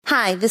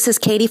Hi, this is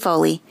Katie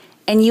Foley,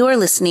 and you are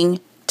listening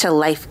to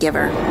Life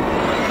Giver.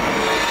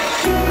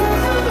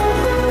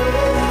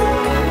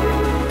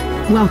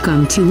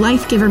 Welcome to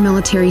Life Giver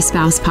Military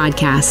Spouse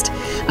Podcast,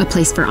 a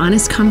place for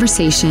honest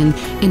conversation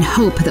and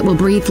hope that will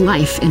breathe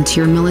life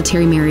into your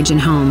military marriage and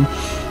home.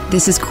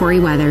 This is Corey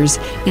Weathers,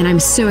 and I'm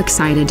so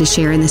excited to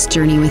share in this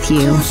journey with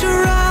you. Close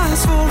your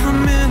eyes for a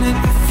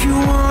minute if you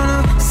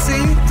wanna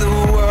see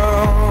the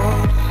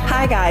world.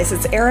 Hi guys,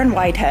 it's Erin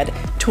Whitehead,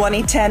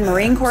 2010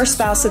 Marine Corps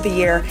Spouse of the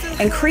Year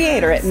and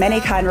creator at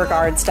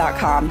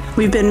manykindregards.com.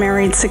 We've been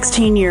married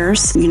 16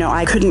 years.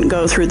 I couldn't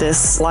go through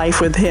this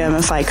life with him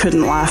if I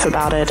couldn't laugh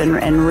about it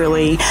and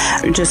really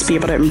just be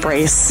able to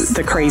embrace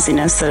the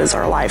craziness that is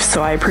our life.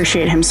 So I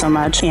appreciate him so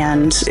much,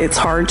 and it's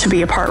hard to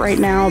be apart right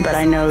now, but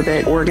I know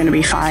that we're going to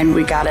be fine.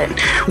 We got it.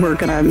 We're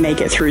going to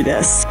make it through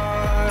this.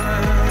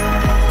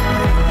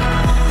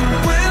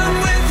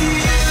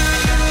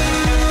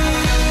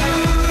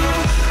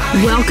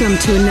 Welcome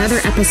to another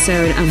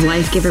episode of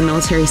Life Giver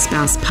Military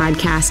Spouse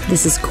Podcast.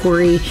 This is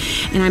Corey,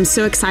 and I'm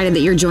so excited that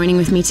you're joining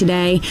with me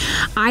today.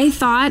 I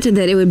thought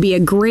that it would be a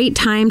great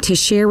time to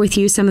share with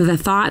you some of the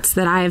thoughts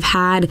that I have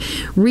had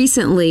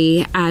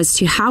recently as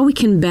to how we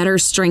can better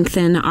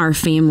strengthen our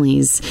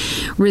families.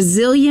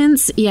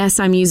 Resilience, yes,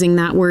 I'm using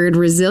that word.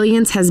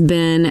 Resilience has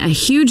been a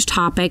huge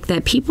topic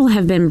that people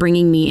have been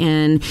bringing me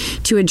in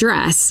to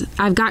address.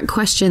 I've got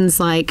questions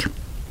like,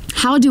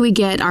 how do we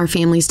get our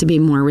families to be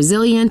more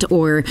resilient?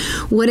 Or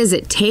what does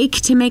it take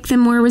to make them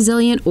more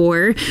resilient?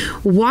 Or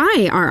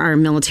why are our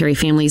military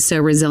families so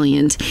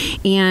resilient?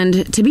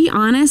 And to be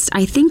honest,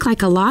 I think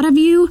like a lot of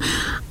you,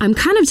 I'm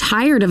kind of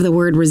tired of the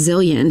word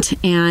resilient,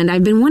 and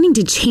I've been wanting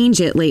to change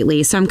it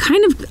lately. So I'm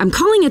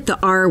calling it the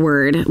R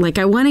word. Like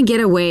I want to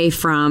get away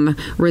from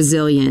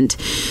resilient.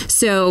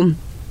 So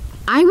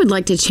I would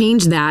like to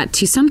change that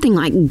to something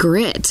like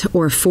grit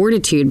or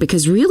fortitude,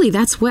 because really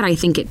that's what I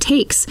think it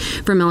takes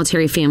for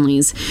military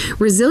families.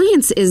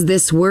 Resilience is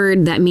this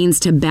word that means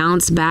to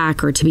bounce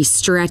back or to be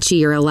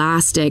stretchy or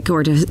elastic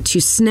or to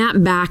snap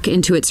back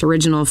into its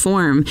original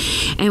form.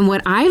 And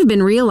what I've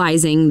been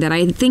realizing that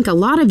I think a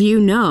lot of you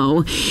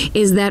know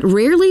is that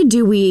rarely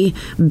do we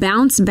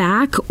bounce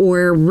back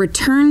or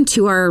return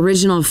to our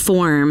original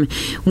form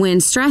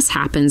when stress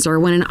happens or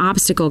when an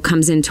obstacle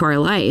comes into our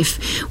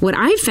life. What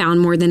I've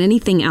found more than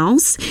anything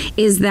else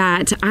is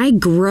that I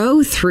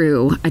grow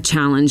through a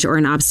challenge or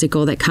an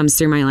obstacle that comes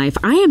through my life.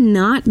 I am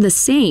not the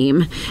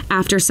same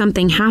after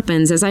something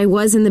happens as I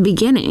was in the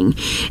beginning.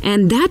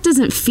 And that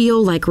doesn't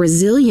feel like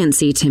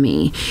resiliency to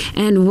me.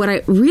 And what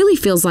it really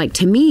feels like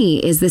to me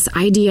is this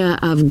idea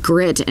of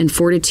grit and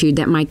fortitude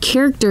that my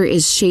character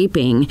is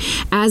shaping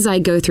as I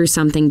go through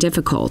something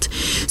difficult.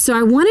 So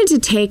I wanted to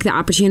take the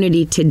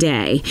opportunity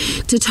today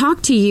to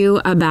talk to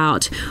you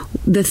about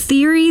the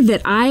theory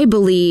that I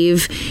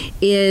believe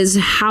is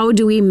how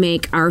do we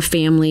make our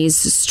families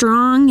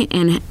strong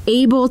and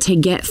able to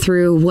get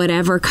through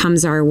whatever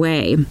comes our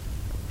way.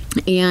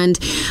 And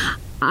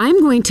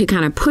I'm going to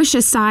kind of push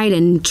aside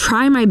and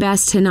try my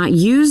best to not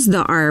use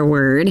the R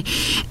word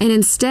and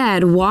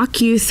instead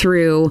walk you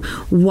through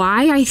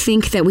why I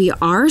think that we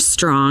are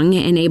strong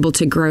and able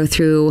to grow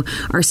through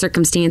our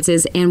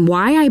circumstances, and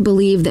why I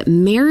believe that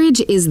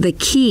marriage is the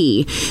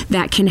key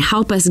that can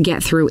help us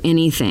get through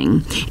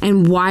anything,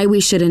 and why we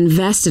should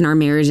invest in our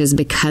marriages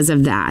because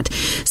of that.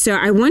 So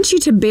I want you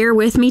to bear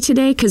with me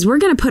today, because we're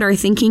going to put our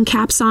thinking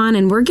caps on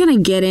and we're going to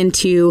get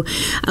into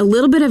a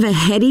little bit of a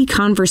heady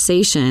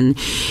conversation,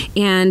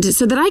 and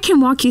so that I can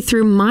walk you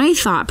through my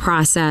thought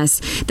process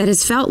that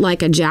has felt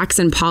like a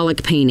Jackson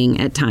Pollock painting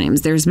at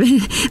times. There's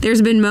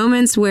been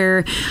moments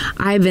where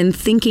I've been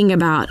thinking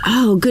about,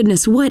 oh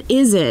goodness, what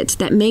is it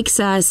that makes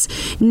us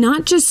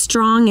not just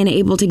strong and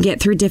able to get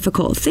through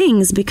difficult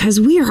things,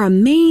 because we are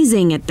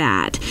amazing at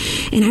that.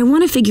 And I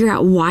want to figure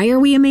out, why are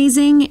we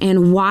amazing,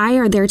 and why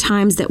are there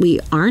times that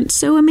we aren't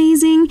so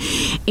amazing,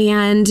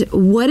 and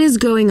what is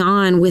going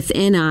on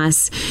within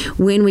us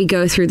when we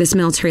go through this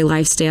military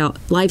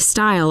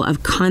lifestyle of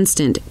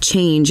constant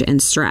change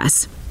and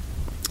stress.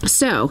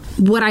 So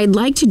what I'd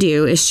like to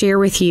do is share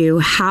with you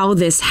how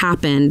this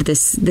happened,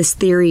 this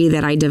theory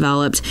that I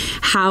developed,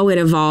 how it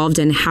evolved,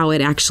 and how it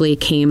actually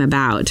came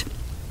about.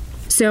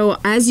 So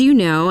as you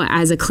know,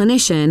 as a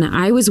clinician,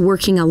 I was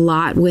working a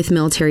lot with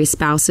military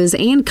spouses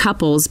and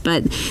couples,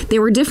 but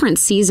there were different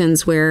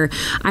seasons where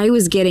I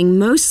was getting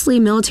mostly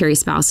military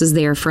spouses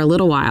there for a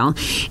little while.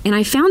 And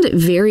I found it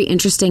very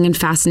interesting and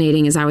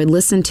fascinating as I would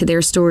listen to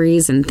their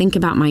stories and think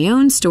about my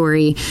own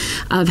story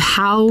of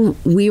how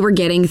we were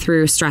getting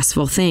through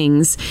stressful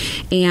things,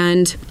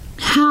 and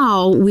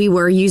how we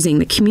were using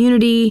the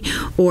community,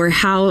 or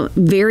how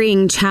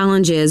varying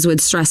challenges would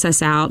stress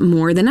us out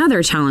more than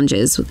other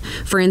challenges.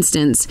 For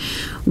instance,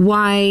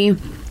 why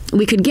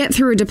we could get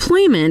through a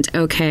deployment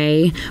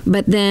okay,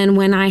 but then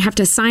when I have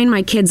to sign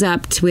my kids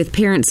up with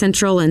Parent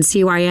Central and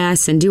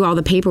CYS and do all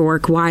the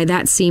paperwork, why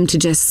that seemed to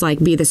just like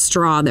be the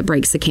straw that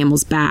breaks the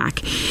camel's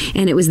back.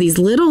 And it was these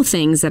little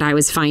things that I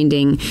was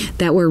finding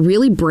that were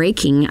really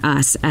breaking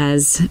us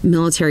as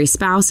military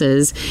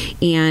spouses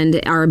and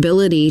our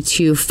ability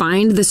to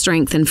find the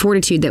strength and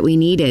fortitude that we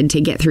needed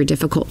to get through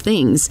difficult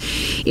things.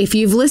 If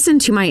you've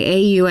listened to my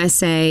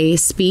AUSA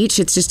speech,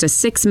 it's just a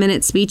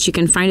 6-minute speech. You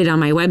can find it on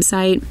my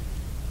website.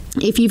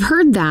 If you've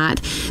heard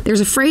that,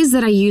 there's a phrase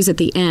that I use at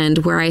the end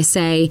where I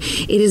say,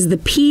 it is the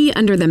pea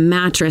under the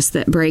mattress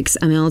that breaks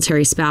a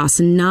military spouse,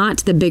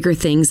 not the bigger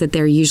things that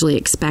they're usually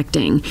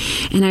expecting.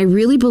 And I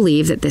really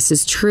believe that this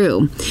is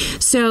true.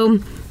 So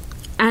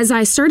as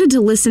I started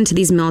to listen to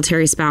these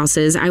military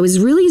spouses, I was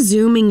really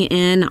zooming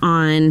in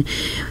on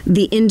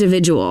the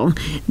individual.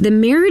 The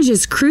marriage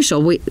is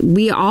crucial.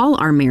 We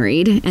all are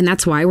married, and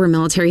that's why we're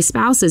military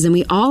spouses, and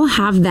we all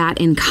have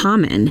that in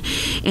common.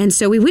 And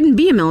so we wouldn't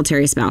be a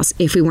military spouse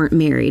if we weren't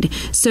married.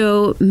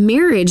 So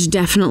marriage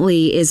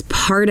definitely is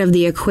part of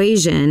the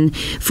equation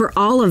for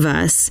all of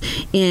us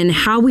in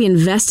how we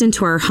invest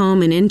into our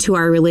home and into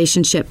our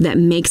relationship that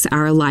makes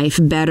our life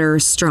better,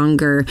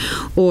 stronger,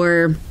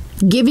 or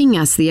giving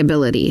us the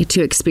ability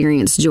to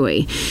experience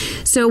joy.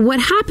 So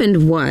what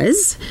happened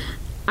was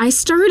I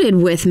started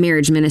with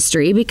marriage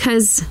ministry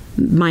because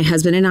my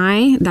husband and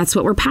I, that's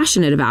what we're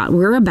passionate about.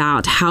 We're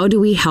about how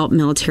do we help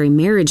military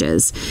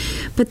marriages.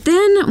 But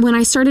then when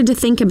I started to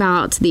think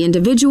about the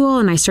individual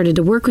and I started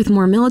to work with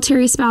more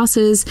military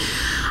spouses,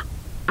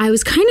 I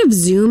was kind of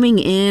zooming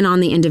in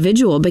on the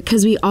individual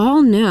because we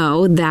all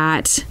know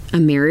that a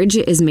marriage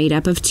is made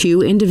up of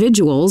two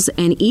individuals,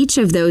 and each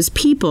of those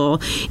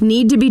people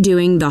need to be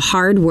doing the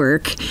hard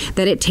work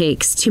that it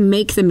takes to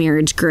make the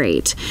marriage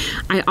great.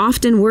 I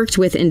often worked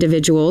with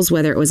individuals,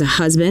 whether it was a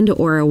husband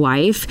or a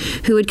wife,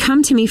 who would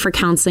come to me for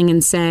counseling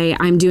and say,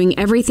 I'm doing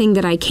everything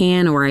that I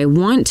can, or I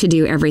want to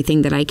do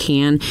everything that I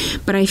can,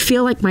 but I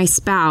feel like my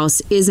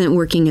spouse isn't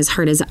working as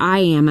hard as I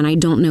am, and I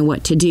don't know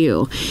what to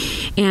do.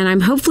 And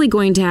I'm hopefully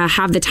going to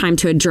have the time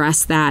to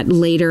address that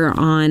later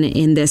on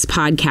in this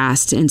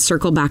podcast and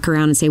circle back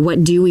around and say,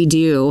 what do we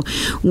do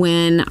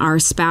when our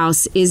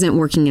spouse isn't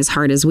working as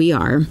hard as we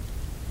are?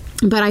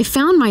 But I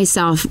found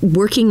myself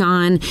working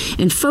on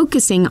and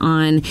focusing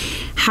on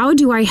how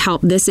do I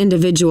help this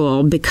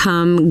individual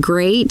become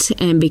great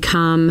and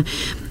become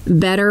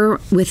better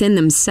within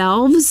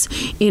themselves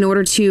in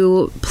order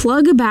to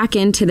plug back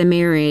into the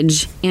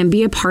marriage and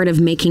be a part of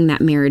making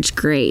that marriage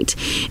great.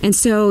 And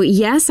so,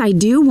 yes, I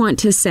do want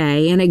to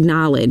say and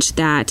acknowledge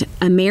that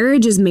a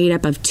marriage is made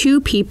up of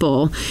two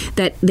people,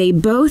 that they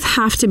both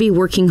have to be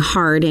working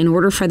hard in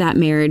order for that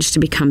marriage to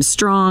become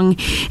strong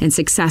and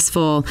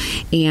successful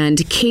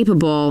and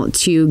capable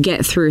to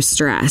get through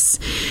stress.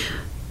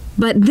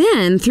 But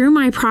then through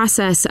my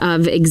process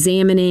of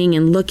examining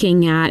and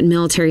looking at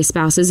military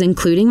spouses,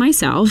 including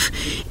myself,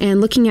 and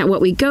looking at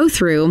what we go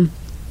through,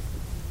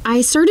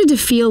 I started to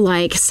feel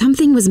like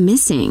something was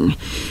missing.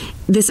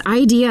 This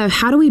idea of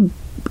how do we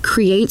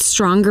create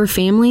stronger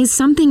families,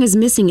 something is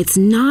missing. It's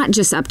not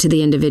just up to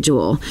the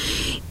individual.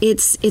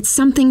 It's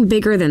something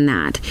bigger than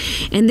that.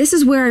 And this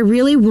is where I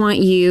really want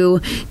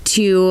you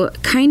to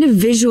kind of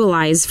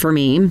visualize for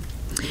me.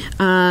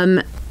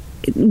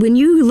 When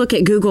you look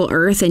at Google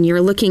Earth and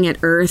you're looking at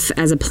Earth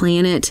as a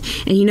planet,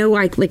 and you know,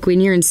 like when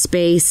you're in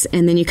space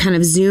and then you kind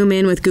of zoom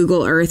in with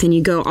Google Earth and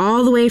you go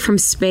all the way from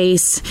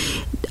space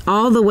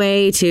all the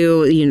way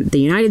to the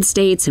United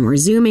States, and we're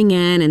zooming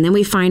in, and then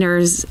we find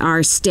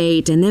our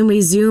state, and then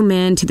we zoom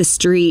in to the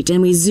street,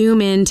 and we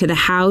zoom into the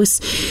house.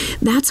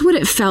 That's what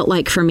it felt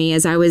like for me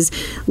as I was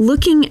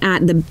looking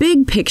at the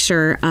big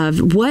picture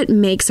of what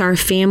makes our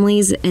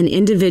families and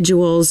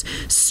individuals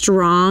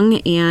strong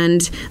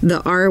and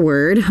the R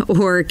word,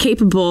 or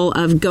capable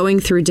of going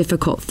through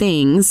difficult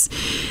things.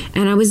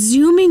 And I was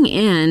zooming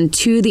in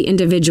to the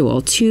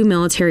individual, to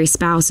military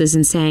spouses,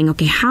 and saying,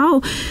 okay,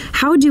 how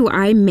do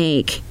I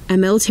make a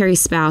military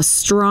spouse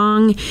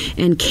strong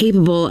and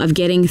capable of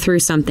getting through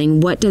something?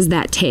 What does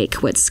that take?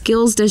 What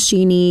skills does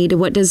she need?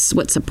 What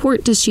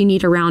support does she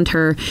need around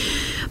her?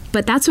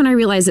 But that's when I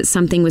realized that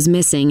something was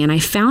missing. And I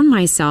found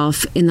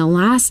myself in the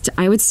last,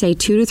 I would say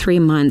 2 to 3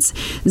 months,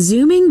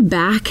 zooming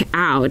back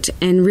out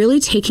and really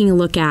taking a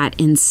look at,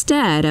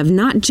 instead of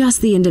not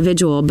just the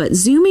individual, but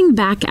zooming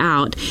back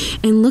out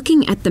and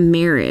looking at the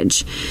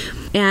marriage.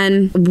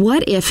 And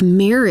what if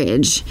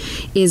marriage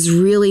is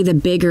really the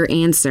bigger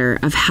answer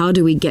of how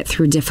do we get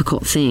through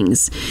difficult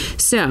things?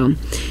 So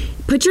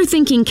put your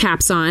thinking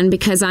caps on,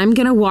 because I'm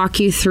going to walk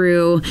you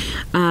through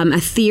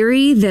a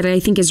theory that I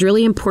think is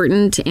really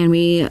important, and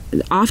we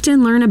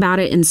often learn about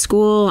it in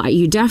school.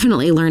 You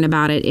definitely learn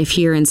about it if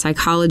you're in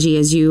psychology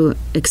as you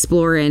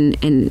explore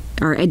and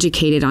are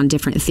educated on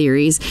different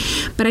theories.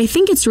 But I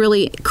think it's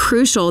really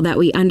crucial that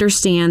we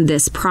understand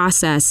this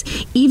process,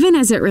 even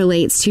as it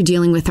relates to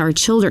dealing with our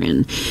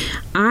children.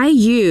 I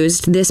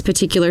used this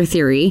particular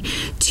theory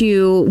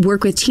to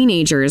work with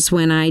teenagers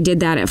when I did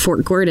that at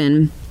Fort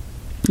Gordon,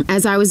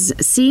 as I was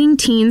seeing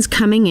teens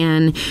coming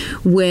in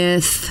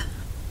with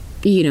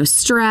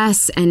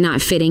stress and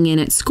not fitting in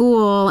at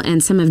school,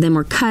 and some of them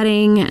were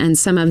cutting, and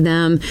some of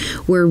them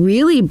were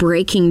really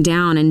breaking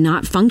down and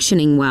not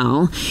functioning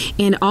well.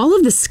 And all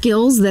of the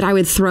skills that I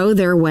would throw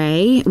their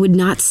way would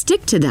not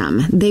stick to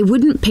them. They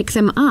wouldn't pick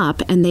them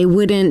up, and they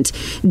wouldn't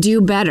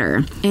do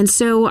better. And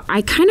so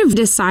I kind of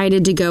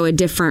decided to go a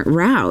different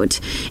route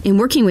in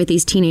working with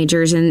these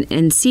teenagers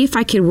and see if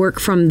I could work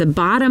from the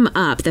bottom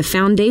up, the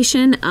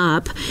foundation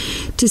up,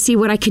 to see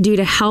what I could do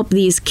to help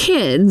these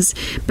kids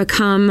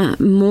become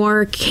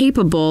more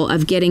capable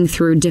of getting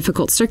through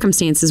difficult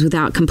circumstances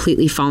without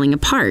completely falling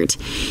apart.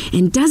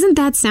 And doesn't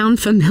that sound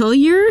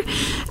familiar?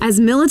 As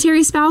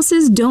military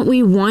spouses, don't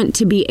we want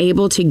to be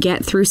able to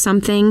get through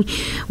something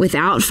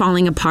without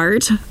falling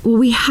apart? Well,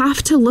 we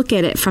have to look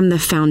at it from the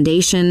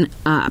foundation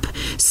up.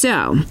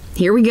 So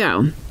here we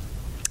go.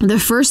 The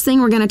first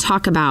thing we're going to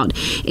talk about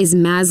is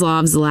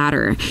Maslow's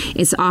ladder.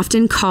 It's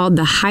often called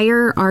the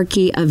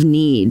hierarchy of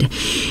need.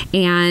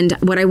 And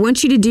what I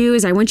want you to do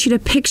is I want you to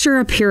picture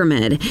a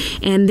pyramid,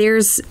 and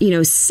there's,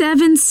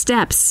 7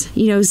 steps,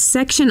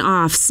 section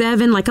off,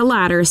 7, like a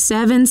ladder,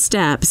 7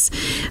 steps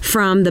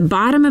from the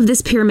bottom of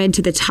this pyramid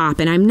to the top.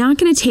 And I'm not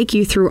going to take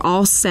you through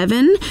all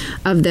 7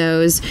 of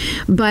those,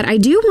 but I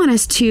do want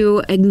us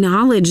to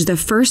acknowledge the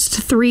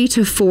first 3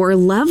 to 4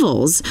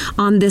 levels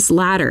on this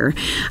ladder,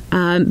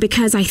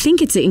 because I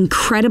think it's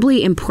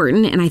incredibly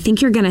important, and I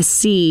think you're going to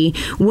see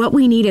what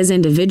we need as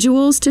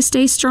individuals to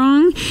stay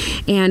strong,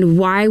 and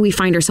why we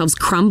find ourselves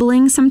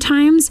crumbling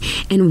sometimes,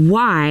 and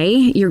why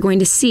you're going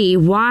to see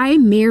why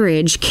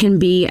marriage can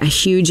be a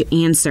huge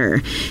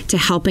answer to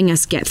helping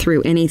us get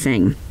through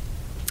anything.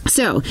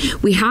 So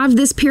we have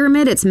this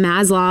pyramid. It's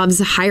Maslow's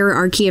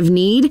hierarchy of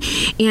need.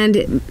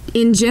 And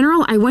in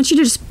general, I want you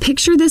to just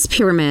picture this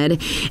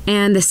pyramid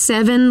and the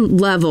 7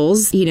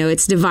 levels.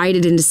 It's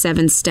divided into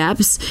 7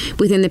 steps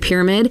within the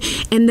pyramid.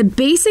 And the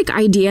basic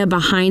idea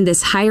behind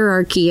this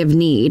hierarchy of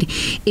need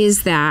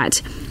is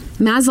that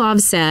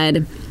Maslow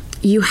said,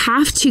 you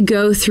have to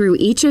go through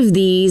each of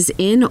these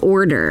in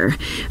order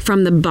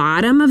from the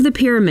bottom of the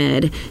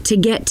pyramid to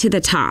get to the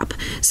top.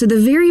 So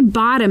the very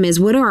bottom is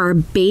what are our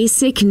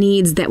basic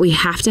needs that we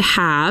have to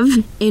have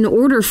in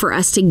order for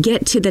us to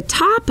get to the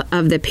top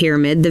of the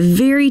pyramid, the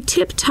very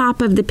tip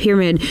top of the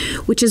pyramid,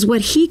 which is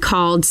what he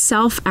called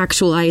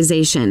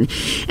self-actualization.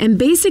 And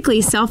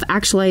basically,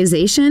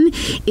 self-actualization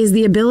is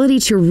the ability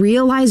to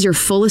realize your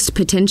fullest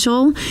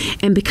potential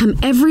and become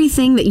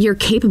everything that you're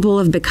capable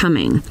of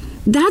becoming.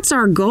 That's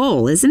our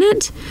goal, isn't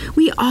it?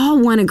 We all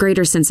want a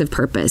greater sense of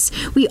purpose.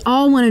 We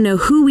all want to know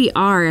who we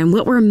are and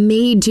what we're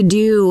made to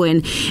do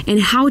and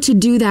how to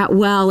do that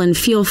well and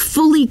feel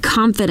fully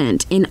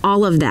confident in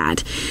all of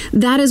that.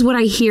 That is what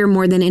I hear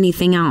more than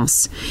anything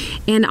else.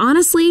 And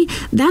honestly,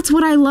 that's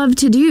what I love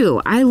to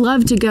do. I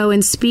love to go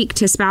and speak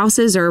to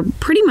spouses or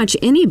pretty much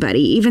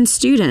anybody, even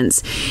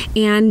students,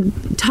 and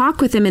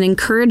talk with them and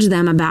encourage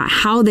them about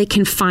how they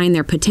can find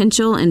their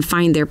potential and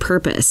find their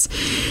purpose.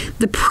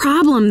 The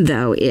problem,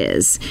 though, is,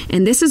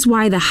 and this is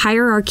why the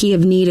hierarchy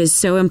of need is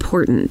so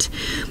important.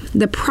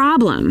 The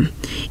problem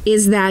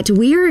is that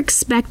we are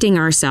expecting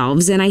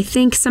ourselves, and I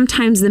think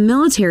sometimes the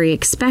military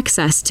expects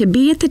us to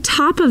be at the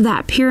top of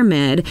that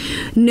pyramid,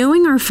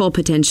 knowing our full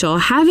potential,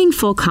 having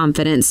full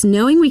confidence,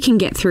 knowing we can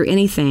get through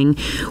anything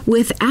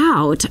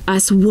without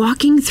us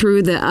walking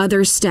through the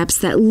other steps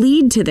that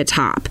lead to the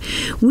top.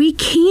 We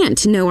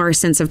can't know our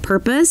sense of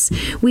purpose.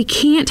 We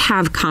can't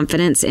have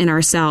confidence in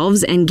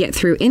ourselves and get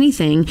through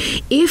anything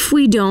if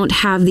we don't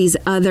have these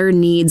other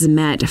needs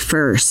met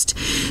first.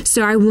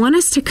 So I want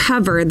us to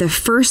cover the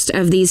first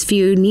of these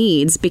few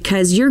needs,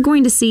 because you're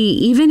going to see,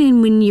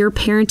 even when you're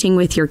parenting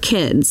with your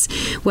kids,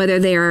 whether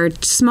they are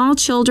small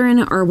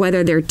children or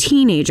whether they're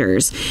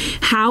teenagers,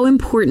 how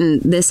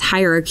important this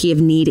hierarchy of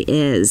need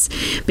is.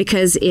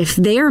 Because if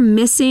they're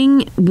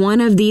missing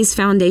one of these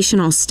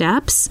foundational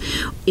steps,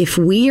 if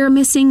we are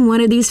missing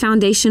one of these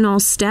foundational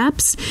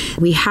steps,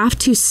 we have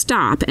to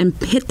stop and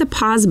hit the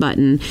pause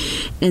button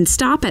and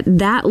stop at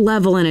that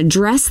level and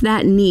address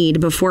that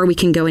need before we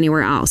can go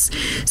anywhere else.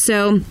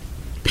 So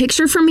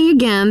picture for me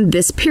again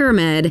this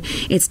pyramid.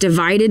 It's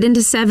divided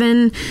into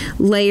 7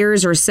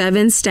 layers or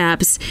 7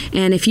 steps.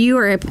 And if you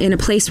are in a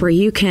place where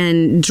you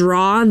can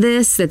draw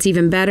this, that's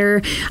even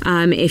better.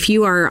 If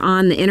you are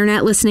on the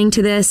internet listening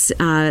to this,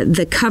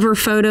 the cover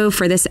photo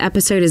for this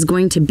episode is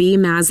going to be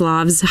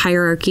Maslow's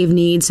hierarchy of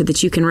needs so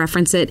that you can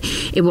reference it.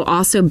 It will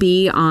also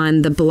be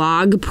on the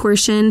blog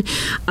portion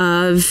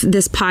of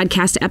this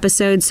podcast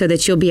episode so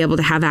that you'll be able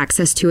to have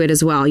access to it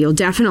as well. You'll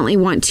definitely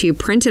want to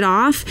print it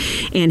off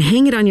and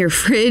hang it on your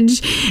fridge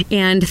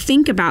and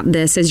think about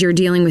this as you're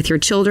dealing with your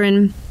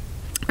children,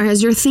 or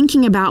as you're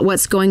thinking about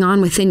what's going on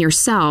within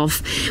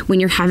yourself when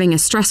you're having a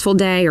stressful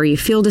day or you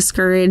feel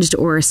discouraged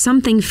or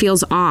something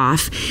feels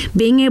off.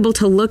 Being able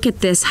to look at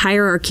this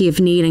hierarchy of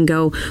need and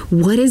go,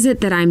 what is it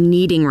that I'm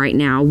needing right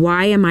now?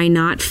 Why am I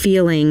not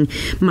feeling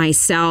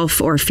myself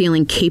or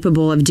feeling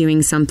capable of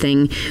doing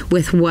something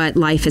with what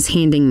life is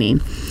handing me?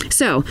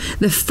 So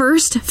the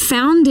first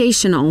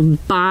foundational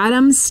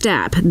bottom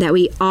step that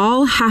we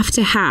all have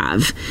to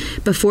have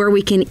before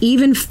we can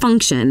even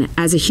function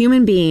as a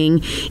human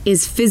being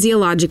is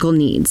physiological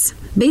needs.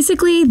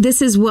 Basically,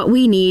 this is what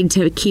we need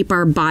to keep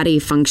our body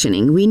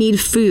functioning. We need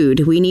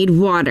food, we need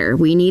water,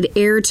 we need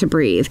air to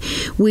breathe.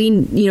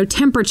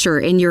 Temperature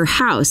in your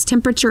house,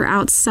 temperature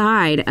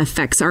outside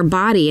affects our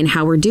body and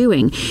how we're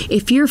doing.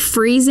 If you're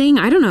freezing,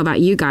 I don't know about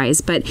you guys,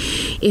 but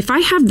if I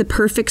have the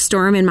perfect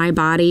storm in my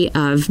body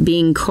of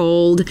being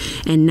cold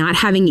and not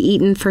having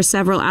eaten for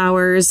several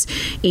hours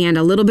and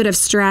a little bit of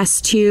stress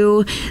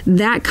too,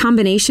 that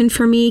combination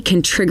for me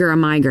can trigger a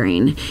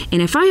migraine.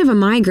 And if I have a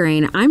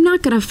migraine, I'm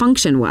not going to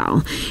function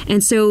well.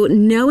 And so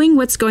knowing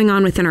what's going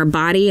on within our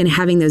body and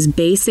having those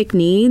basic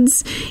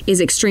needs is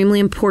extremely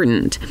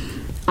important.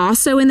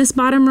 Also in this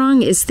bottom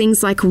rung is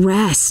things like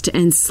rest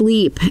and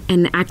sleep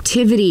and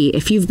activity.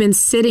 If you've been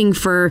sitting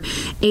for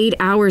 8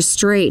 hours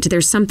straight,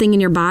 there's something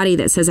in your body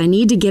that says, I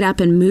need to get up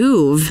and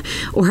move,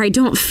 or I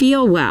don't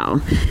feel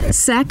well.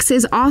 Sex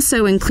is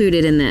also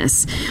included in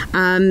this.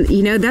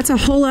 That's a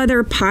whole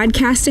other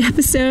podcast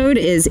episode,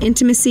 is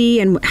intimacy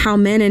and how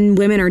men and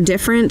women are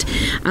different,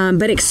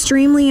 but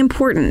extremely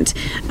important.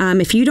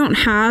 If you don't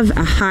have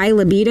a high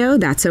libido,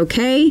 that's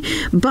okay,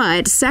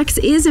 but sex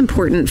is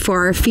important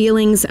for our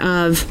feelings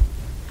of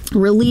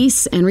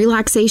release and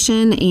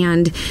relaxation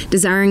and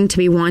desiring to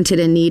be wanted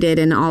and needed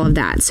and all of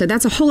that. So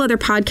that's a whole other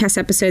podcast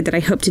episode that I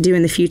hope to do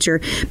in the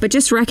future. But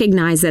just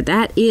recognize that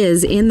that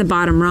is in the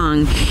bottom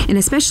rung. And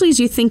especially as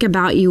you think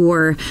about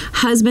your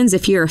husbands,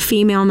 if you're a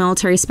female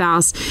military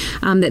spouse,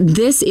 that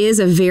this is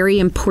a very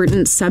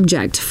important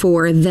subject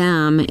for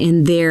them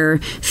in their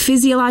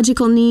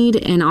physiological need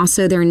and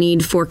also their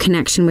need for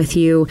connection with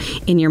you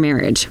in your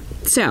marriage.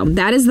 So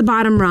that is the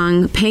bottom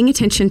rung, paying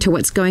attention to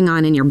what's going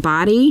on in your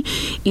body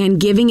and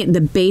giving it the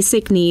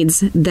basic needs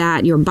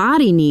that your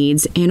body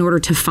needs in order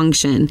to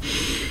function.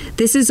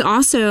 This is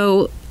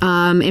also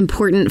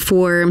important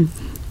for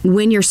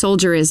when your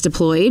soldier is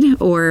deployed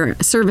or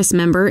a service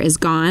member is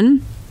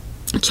gone.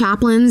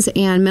 Chaplains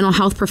and mental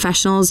health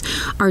professionals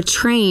are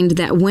trained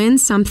that when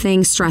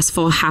something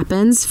stressful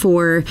happens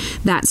for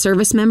that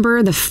service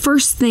member, the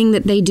first thing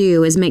that they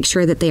do is make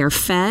sure that they are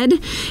fed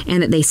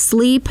and that they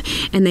sleep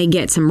and they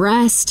get some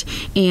rest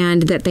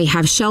and that they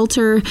have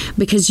shelter,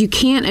 because you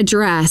can't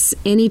address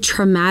any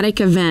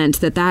traumatic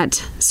event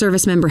that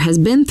service member has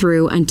been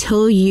through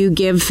until you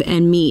give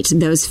and meet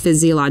those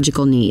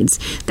physiological needs.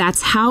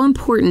 That's how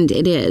important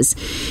it is.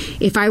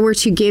 If I were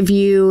to give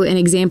you an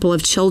example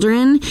of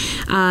children,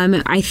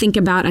 I think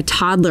about a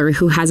toddler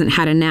who hasn't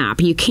had a nap.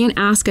 You can't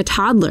ask a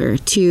toddler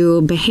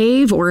to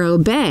behave or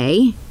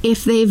obey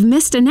if they've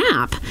missed a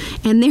nap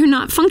and they're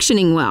not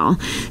functioning well.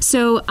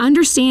 So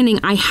understanding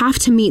I have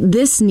to meet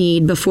this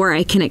need before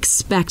I can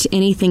expect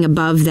anything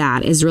above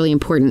that is really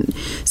important.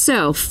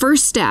 So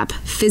first step,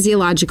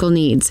 physiological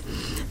needs.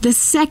 The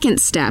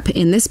second step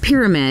in this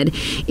pyramid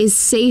is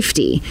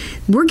safety.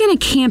 We're going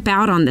to camp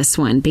out on this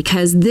one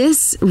because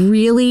this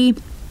really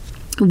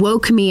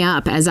woke me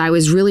up as I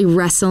was really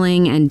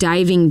wrestling and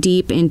diving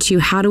deep into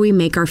how do we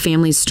make our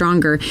families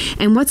stronger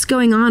and what's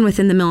going on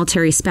within the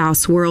military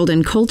spouse world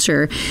and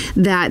culture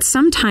that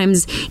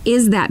sometimes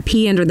is that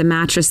pea under the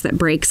mattress that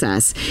breaks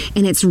us.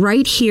 And it's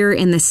right here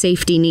in the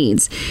safety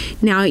needs.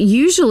 Now,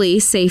 usually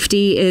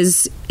safety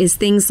is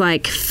things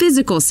like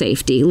physical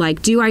safety.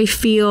 Like, do I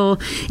feel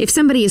if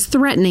somebody is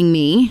threatening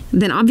me,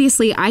 then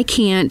obviously I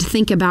can't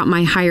think about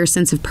my higher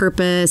sense of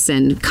purpose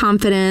and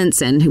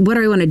confidence and what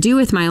do I want to do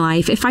with my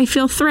life if I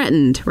feel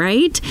threatened,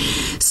 right?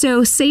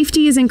 So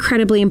safety is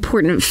incredibly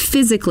important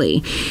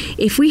physically.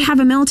 If we have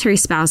a military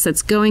spouse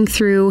that's going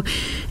through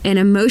an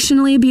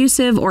emotionally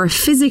abusive or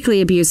physically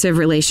abusive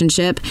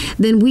relationship,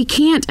 then we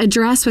can't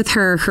address with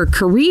her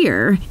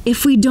career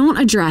if we don't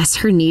address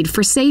her need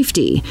for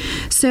safety.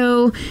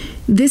 So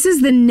this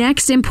is the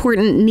next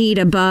important need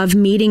above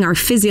meeting our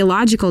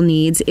physiological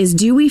needs is,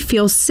 do we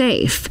feel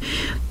safe?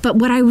 But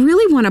what I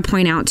really want to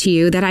point out to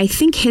you that I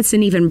think hits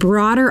an even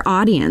broader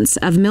audience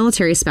of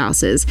military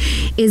spouses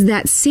is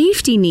that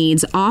safety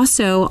needs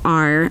also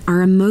are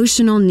our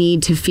emotional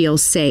need to feel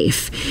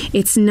safe.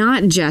 It's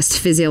not just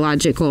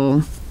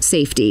physiological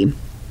safety.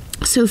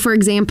 So, for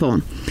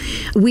example,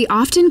 we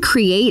often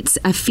create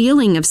a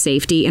feeling of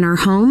safety in our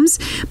homes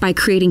by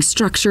creating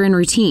structure and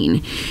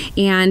routine.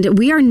 And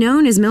we are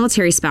known as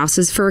military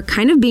spouses for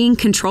kind of being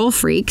control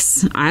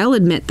freaks. I'll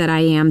admit that I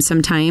am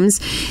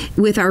sometimes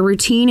with our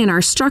routine and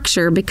our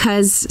structure,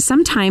 because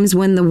sometimes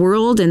when the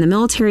world and the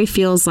military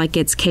feels like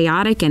it's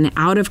chaotic and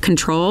out of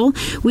control,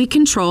 we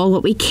control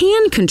what we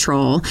can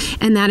control,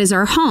 and that is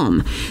our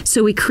home.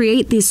 So we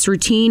create this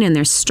routine and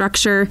there's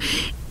structure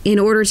in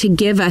order to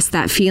give us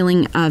that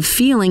feeling of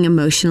feeling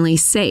emotionally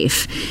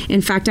safe. In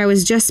fact, I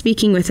was just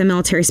speaking with a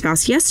military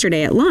spouse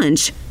yesterday at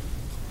lunch,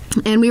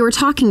 And we were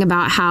talking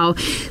about how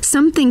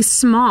something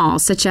small,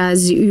 such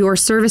as your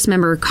service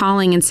member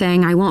calling and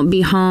saying, I won't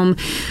be home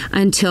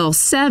until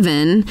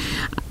 7,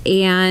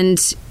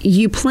 and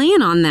you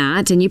plan on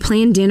that and you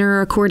plan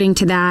dinner according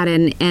to that,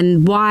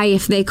 and why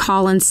if they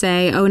call and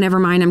say, oh, never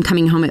mind, I'm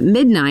coming home at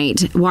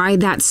midnight, why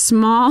that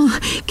small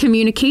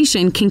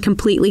communication can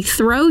completely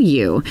throw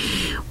you.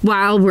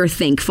 While we're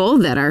thankful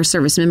that our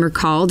service member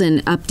called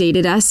and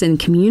updated us and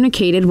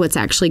communicated what's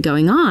actually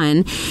going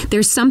on,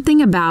 there's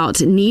something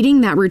about needing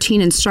that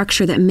routine and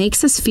structure that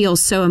makes us feel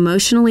so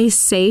emotionally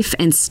safe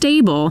and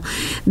stable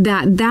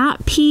that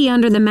pee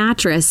under the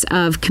mattress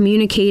of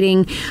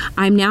communicating,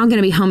 I'm now going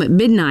to be home at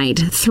midnight,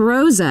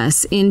 throws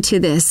us into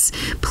this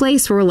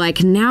place where we're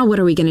like, now what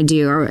are we going to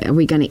do? Are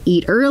we going to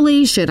eat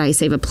early? Should I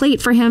save a plate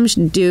for him?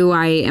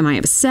 Am I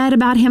upset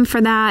about him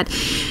for that?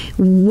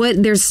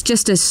 There's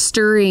just a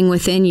stirring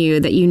within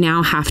you that you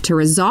now have to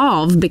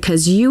resolve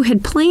because you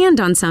had planned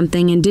on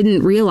something and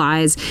didn't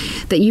realize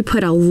that you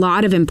put a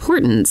lot of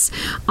importance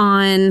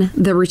on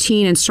the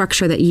routine and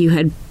structure that you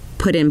had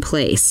put in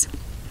place.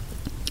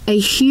 A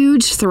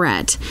huge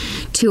threat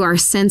to our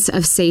sense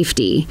of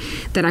safety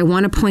that I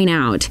want to point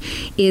out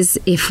is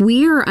if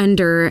we are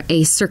under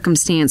a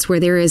circumstance where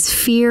there is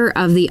fear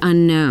of the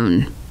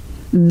unknown,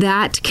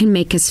 that can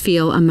make us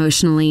feel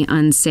emotionally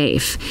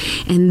unsafe.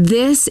 And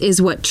this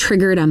is what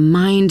triggered a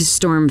mind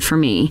storm for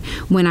me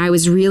when I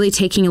was really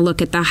taking a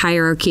look at the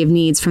hierarchy of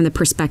needs from the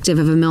perspective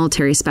of a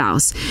military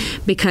spouse.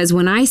 Because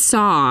when I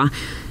saw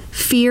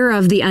fear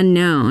of the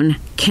unknown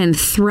can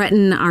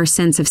threaten our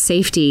sense of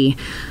safety,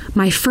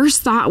 my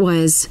first thought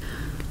was,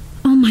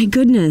 oh my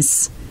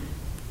goodness,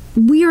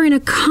 we are in a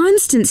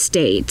constant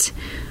state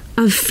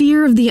of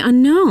fear of the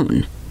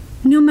unknown,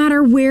 no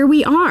matter where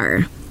we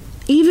are.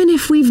 Even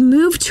if we've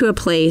moved to a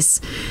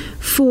place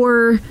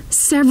for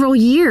several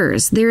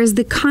years, there is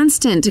the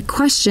constant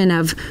question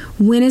of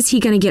when is he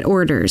going to get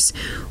orders?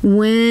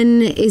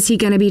 When is he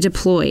going to be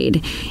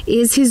deployed?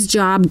 Is his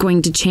job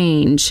going to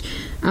change?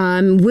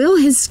 Will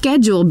his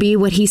schedule be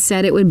what he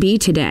said it would be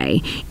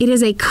today? It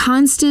is a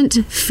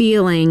constant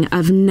feeling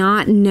of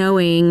not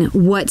knowing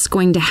what's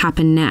going to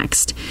happen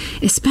next,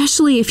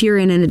 especially if you're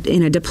in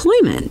a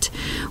deployment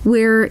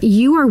where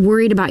you are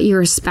worried about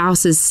your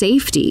spouse's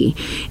safety.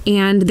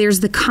 And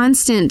there's the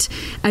constant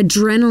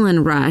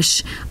adrenaline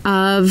rush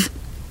of,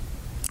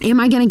 am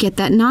I going to get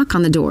that knock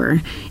on the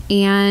door?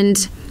 And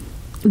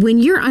when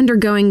you're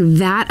undergoing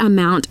that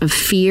amount of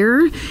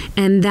fear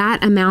and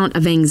that amount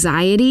of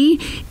anxiety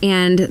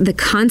and the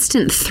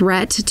constant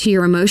threat to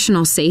your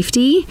emotional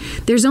safety,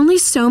 there's only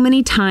so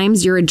many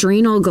times your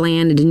adrenal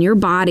gland in your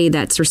body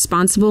that's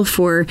responsible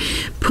for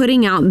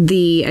putting out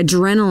the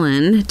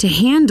adrenaline to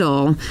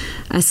handle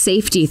a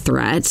safety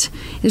threat.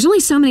 There's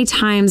only so many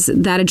times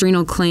that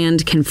adrenal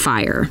gland can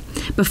fire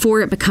before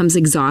it becomes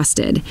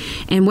exhausted.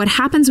 And what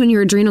happens when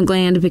your adrenal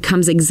gland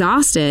becomes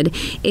exhausted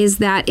is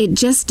that it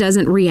just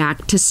doesn't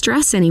react to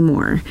stress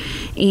anymore.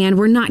 And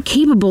we're not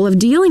capable of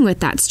dealing with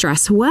that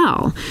stress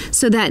well.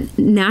 So that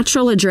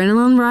natural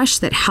adrenaline rush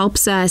that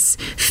helps us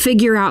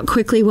figure out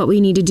quickly what we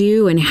need to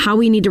do and how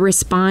we need to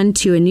respond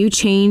to a new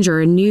change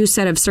or a new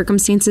set of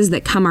circumstances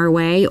that come our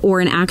way or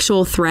an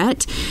actual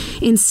threat,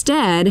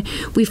 instead,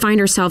 we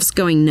find ourselves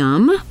going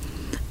numb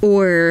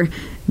or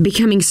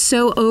becoming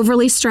so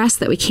overly stressed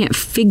that we can't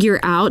figure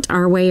out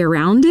our way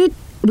around it.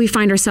 We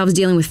find ourselves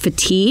dealing with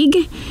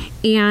fatigue,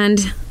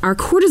 and our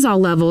cortisol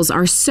levels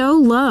are so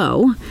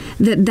low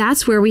that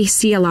that's where we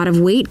see a lot of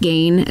weight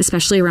gain,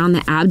 especially around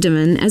the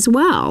abdomen as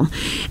well.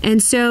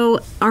 And so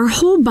our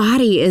whole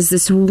body is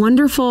this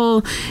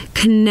wonderful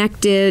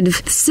connected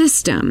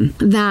system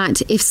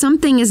that if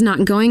something is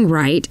not going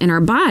right in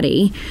our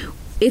body,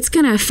 it's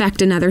going to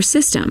affect another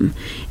system.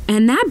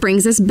 And that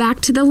brings us back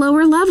to the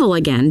lower level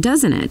again,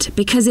 doesn't it?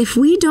 Because if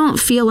we don't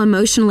feel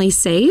emotionally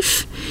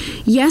safe,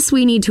 yes,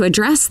 we need to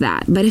address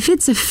that. But if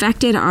it's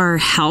affected our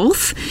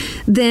health,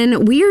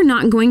 then we are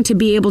not going to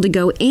be able to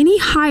go any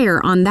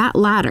higher on that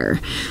ladder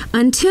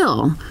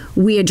until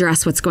we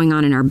address what's going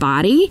on in our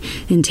body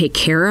and take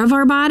care of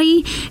our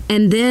body,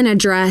 and then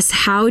address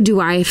how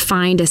do I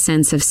find a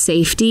sense of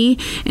safety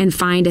and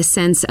find a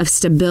sense of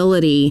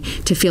stability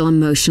to feel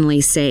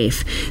emotionally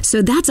safe.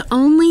 So that's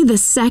only the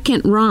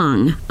second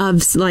rung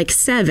of like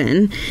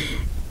 7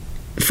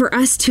 for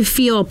us to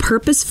feel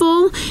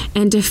purposeful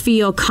and to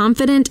feel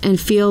confident and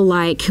feel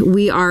like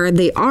we are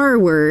the R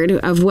word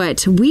of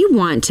what we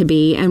want to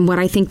be and what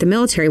I think the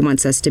military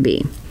wants us to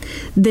be.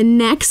 The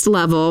next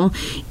level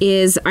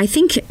is, I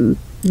think,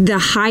 the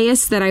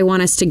highest that I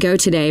want us to go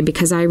today,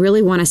 because I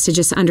really want us to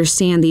just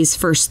understand these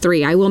first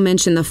 3. I will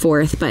mention the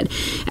 4th, but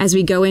as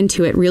we go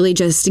into it,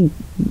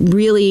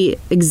 really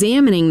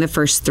examining the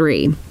first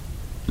 3.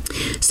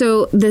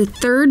 So the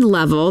third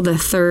level, the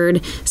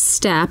third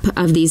step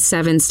of these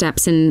 7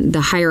 steps in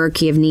the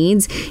hierarchy of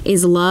needs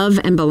is love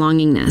and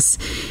belongingness.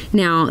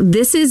 Now,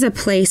 this is a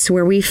place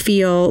where we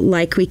feel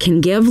like we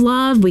can give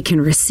love, we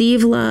can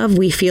receive love,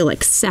 we feel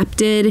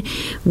accepted,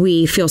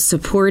 we feel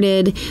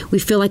supported, we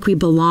feel like we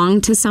belong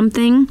to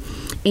something.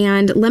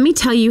 And let me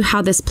tell you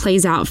how this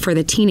plays out for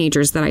the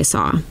teenagers that I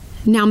saw.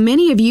 Now,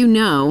 many of you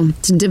know,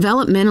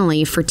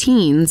 developmentally for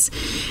teens,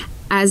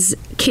 as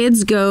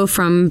kids go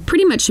from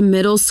pretty much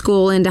middle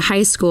school into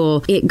high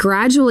school, it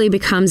gradually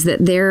becomes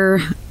that their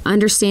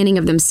understanding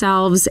of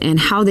themselves and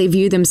how they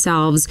view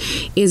themselves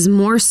is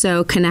more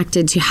so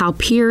connected to how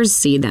peers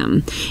see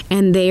them.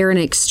 And they are in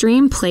an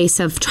extreme place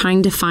of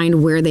trying to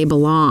find where they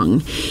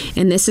belong.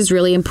 And this is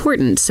really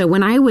important. So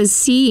when I was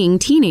seeing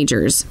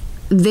teenagers,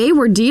 they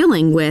were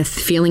dealing with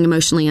feeling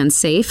emotionally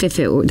unsafe if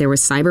there was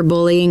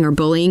cyberbullying or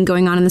bullying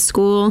going on in the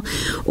school,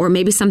 or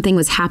maybe something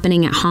was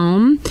happening at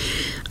home.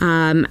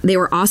 They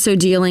were also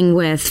dealing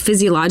with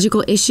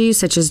physiological issues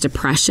such as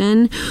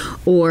depression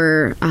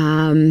or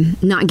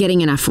not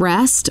getting enough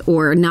rest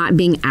or not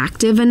being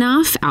active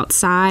enough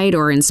outside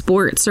or in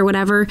sports or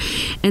whatever.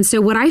 And so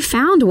what I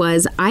found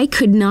was I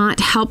could not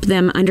help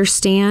them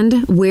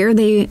understand where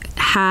they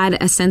had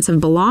a sense of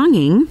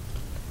belonging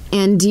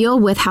and deal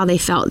with how they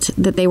felt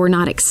that they were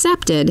not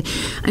accepted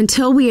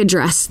until we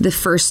addressed the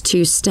first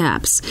two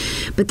steps.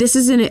 But this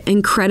is an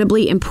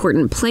incredibly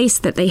important place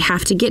that they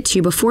have to get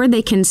to before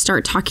they can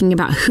start talking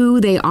about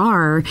who they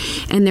are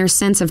and their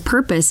sense of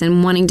purpose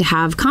and wanting to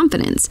have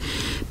confidence.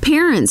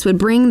 Parents would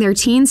bring their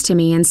teens to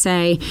me and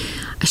say,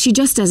 she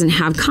just doesn't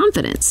have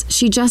confidence.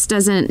 She just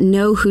doesn't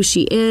know who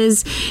she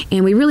is,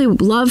 and we really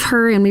love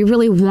her and we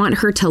really want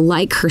her to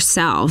like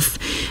herself,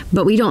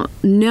 but we don't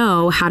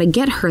know how to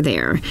get her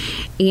there.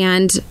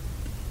 And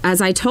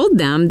as I told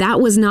them, that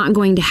was not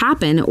going to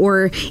happen,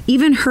 or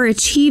even her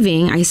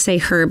achieving, I say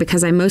her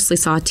because I mostly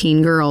saw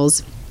teen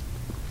girls,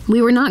 we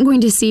were not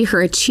going to see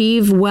her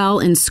achieve well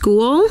in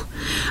school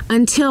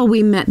until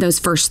we met those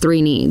first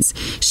three needs.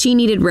 She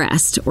needed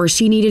rest, or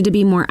she needed to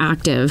be more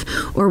active,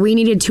 or we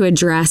needed to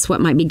address what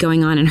might be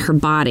going on in her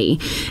body.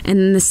 And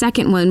then the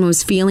second one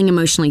was feeling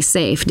emotionally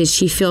safe. Did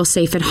she feel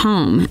safe at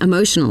home,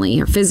 emotionally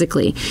or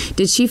physically?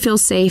 Did she feel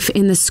safe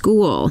in the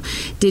school?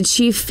 Did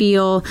she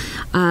feel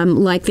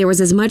like there was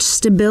as much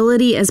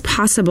stability as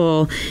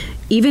possible,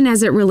 even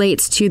as it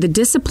relates to the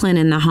discipline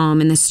in the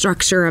home and the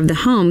structure of the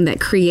home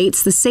that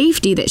creates the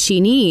safety that she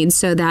needs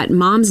so that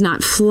mom's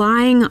not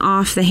flying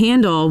off the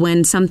handle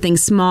when something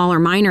small or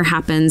minor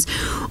happens,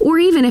 or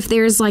even if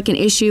there's like an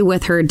issue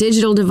with her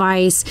digital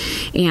device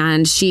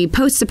and she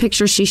posts a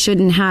picture she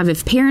shouldn't have.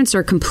 If parents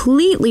are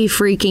completely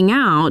freaking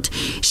out,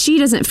 she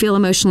doesn't feel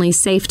emotionally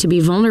safe to be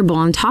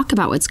vulnerable and talk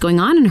about what's going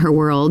on in her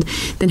world,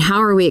 then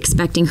how are we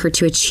expecting her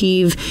to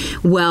achieve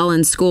well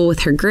in school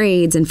with her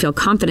grades and feel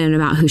confident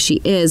about who she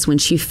is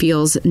when she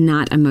feels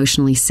not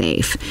emotionally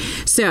safe?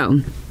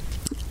 So,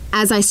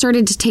 as I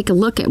started to take a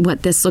look at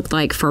what this looked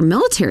like for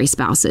military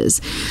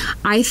spouses,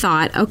 I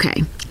thought,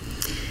 okay,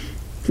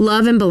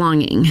 love and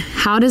belonging.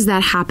 How does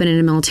that happen in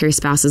a military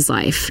spouse's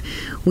life?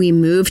 We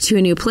move to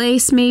a new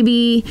place,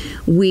 maybe.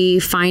 We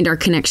find our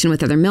connection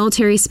with other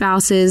military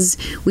spouses.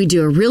 We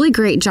do a really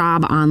great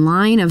job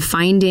online of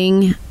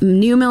finding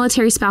new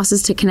military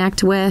spouses to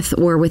connect with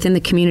or within the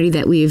community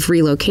that we've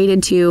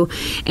relocated to,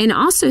 and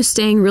also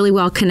staying really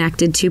well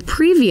connected to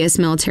previous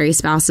military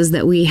spouses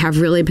that we have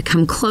really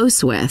become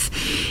close with.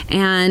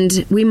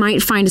 And we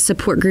might find a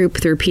support group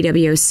through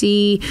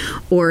PWOC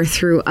or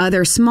through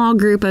other small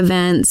group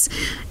events.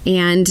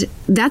 And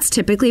that's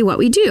typically what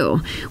we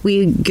do.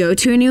 We go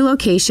to a new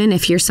location.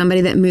 If you're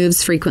somebody that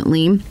moves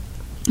frequently,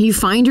 you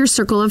find your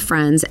circle of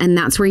friends, and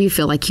that's where you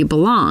feel like you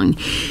belong.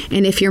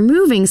 And if you're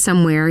moving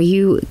somewhere,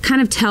 you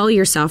kind of tell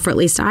yourself, or at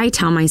least I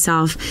tell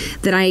myself,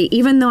 that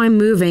even though I'm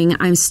moving,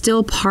 I'm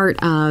still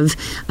part of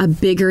a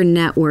bigger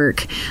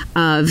network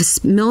of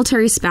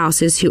military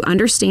spouses who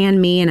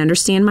understand me and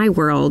understand my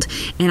world,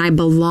 and I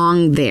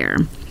belong there.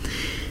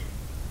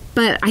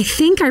 But I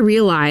think I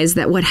realized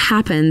that what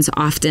happens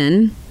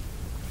often,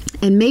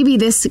 and maybe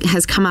this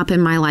has come up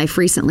in my life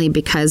recently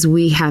because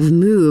we have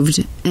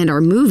moved and are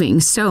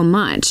moving so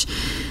much.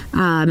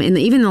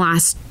 Even the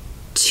last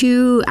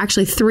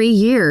 3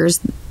 years,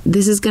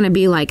 this is going to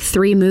be like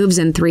 3 moves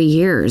in 3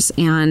 years.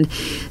 And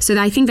so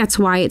I think that's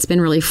why it's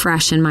been really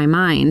fresh in my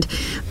mind.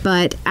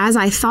 But as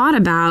I thought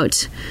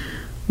about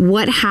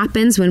what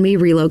happens when we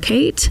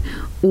relocate,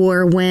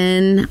 or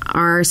when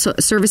our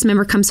service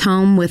member comes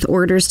home with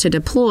orders to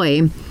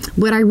deploy,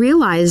 what I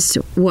realized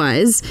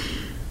was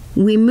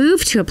we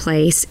move to a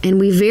place and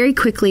we very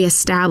quickly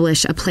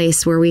establish a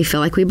place where we feel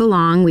like we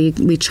belong.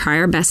 We try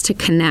our best to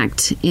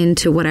connect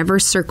into whatever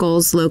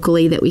circles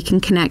locally that we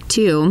can connect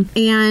to.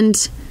 And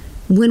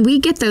when we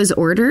get those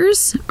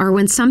orders, or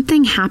when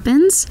something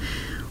happens,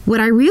 what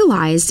I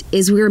realized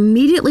is we're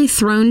immediately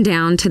thrown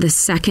down to the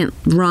second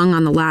rung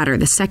on the ladder,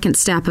 the second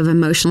step of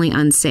emotionally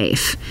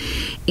unsafe.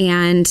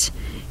 And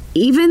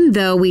even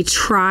though we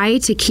try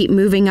to keep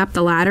moving up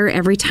the ladder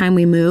every time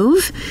we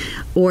move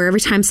or every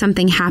time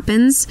something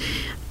happens,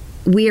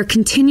 we are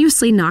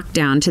continuously knocked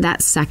down to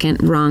that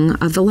second rung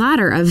of the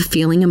ladder of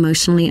feeling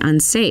emotionally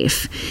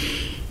unsafe.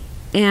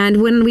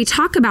 And when we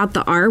talk about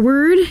the R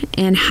word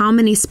and how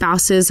many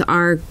spouses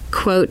are,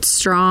 quote,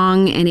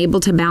 strong and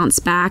able to bounce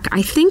back,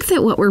 I think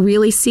that what we're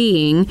really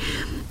seeing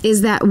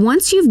is that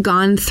once you've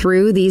gone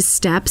through these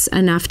steps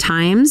enough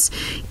times,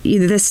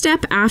 the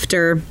step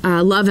after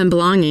love and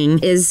belonging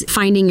is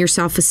finding your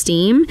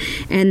self-esteem.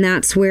 And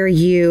that's where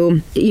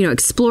you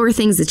explore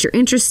things that you're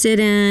interested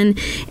in,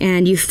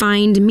 and you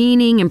find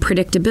meaning and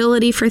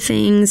predictability for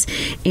things,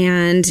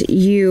 and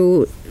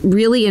you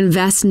really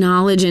invest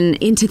knowledge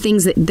into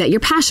things that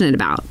you're passionate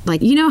about.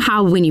 Like, you know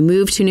how when you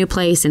move to a new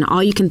place and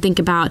all you can think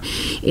about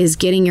is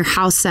getting your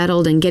house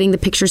settled and getting the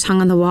pictures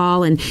hung on the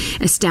wall and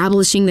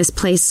establishing this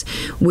place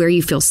where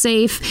you feel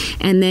safe.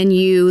 And then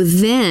you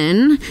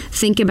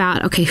think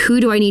about, okay, who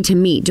do I need to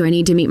meet? Do I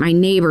need to meet my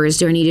neighbors?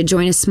 Do I need to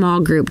join a small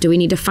group? Do we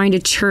need to find a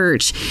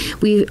church?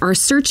 We are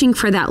searching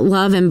for that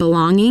love and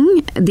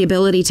belonging, the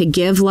ability to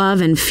give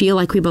love and feel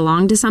like we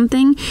belong to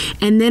something.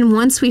 And then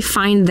once we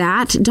find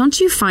that, don't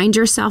you find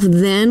yourself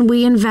then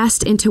we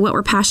invest into what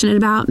we're passionate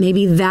about?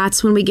 Maybe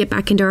that's when we get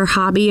back into our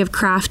hobby of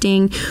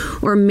crafting,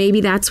 or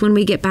maybe that's when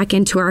we get back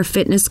into our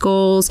fitness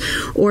goals,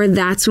 or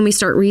that's when we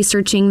start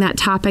researching that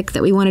topic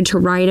that we wanted to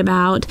write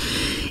about.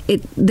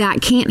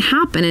 That can't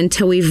happen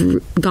until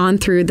we've gone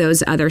through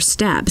those other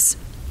steps.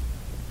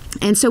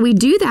 And so we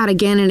do that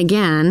again and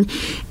again.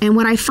 And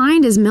what I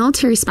find is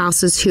military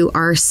spouses who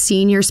are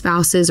senior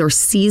spouses or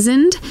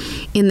seasoned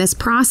in this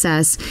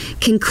process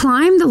can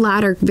climb the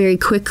ladder very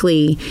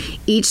quickly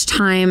each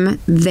time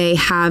they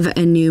have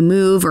a new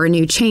move or a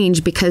new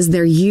change, because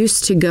they're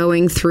used to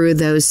going through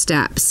those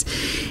steps.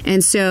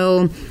 And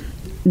so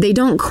they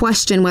don't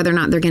question whether or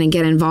not they're going to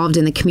get involved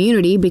in the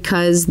community,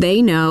 because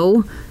they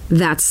know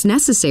that's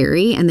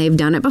necessary, and they've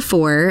done it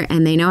before,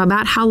 and they know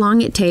about how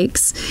long it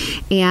takes,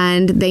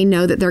 and they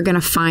know that they're going to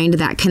find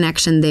that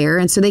connection there.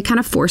 And so they kind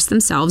of force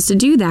themselves to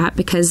do that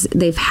because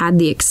they've had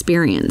the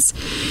experience.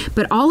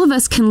 But all of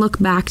us can look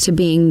back to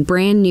being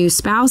brand new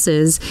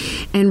spouses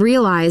and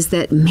realize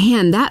that,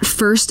 man, that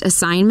first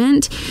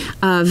assignment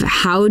of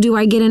how do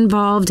I get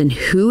involved and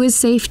who is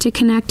safe to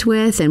connect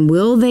with and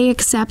will they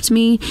accept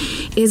me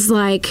is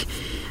like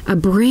a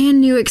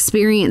brand new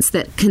experience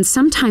that can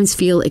sometimes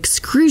feel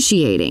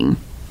excruciating.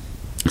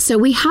 So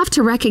we have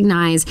to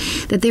recognize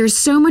that there's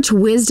so much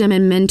wisdom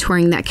and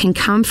mentoring that can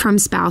come from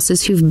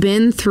spouses who've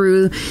been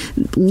through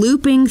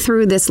looping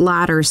through this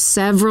ladder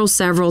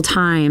several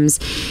times,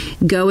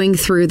 going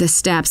through the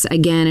steps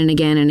again and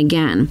again and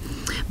again.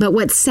 But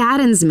what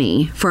saddens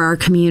me for our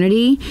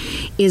community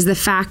is the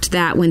fact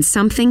that when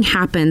something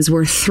happens,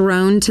 we're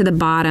thrown to the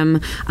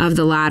bottom of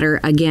the ladder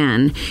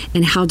again,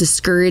 and how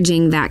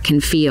discouraging that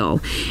can feel.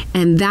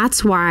 And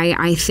that's why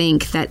I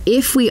think that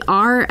if we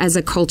are, as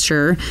a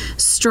culture,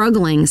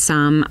 struggling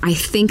some, I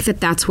think that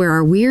that's where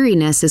our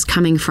weariness is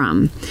coming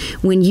from.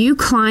 When you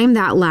climb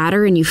that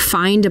ladder and you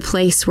find a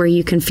place where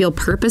you can feel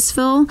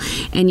purposeful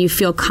and you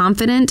feel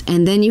confident,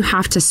 and then you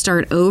have to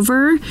start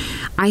over,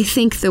 I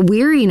think the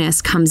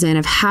weariness comes in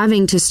of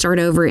having to start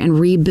over and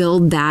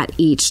rebuild that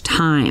each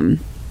time.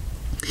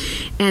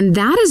 And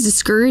that is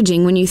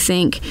discouraging when you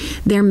think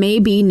there may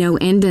be no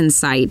end in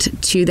sight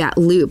to that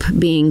loop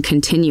being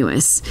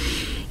continuous.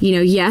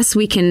 Yes,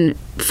 we can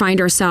find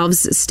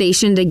ourselves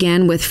stationed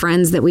again with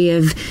friends that we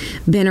have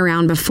been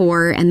around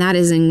before, and that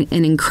is an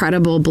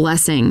incredible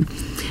blessing.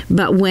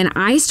 But when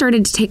I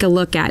started to take a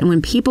look at, and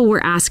when people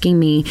were asking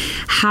me,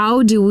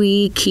 how do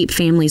we keep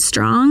families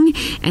strong,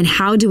 and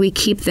how do we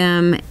keep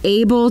them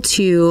able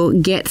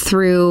to get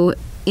through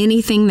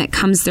anything that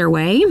comes their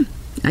way?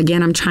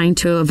 Again, I'm trying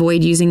to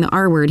avoid using the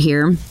R word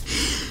here.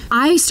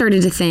 I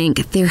started to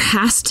think there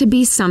has to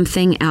be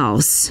something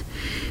else.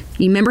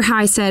 You remember how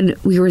I said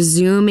we were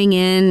zooming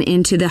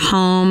into the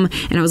home,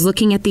 and I was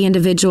looking at the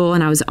individual,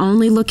 and I was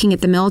only looking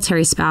at the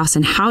military spouse,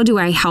 and how do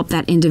I help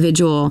that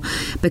individual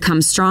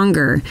become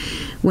stronger?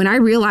 When I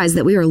realized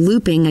that we were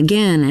looping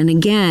again and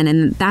again,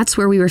 and that's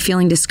where we were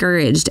feeling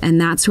discouraged,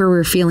 and that's where we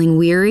were feeling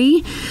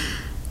weary,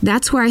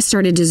 that's where I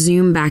started to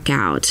zoom back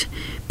out,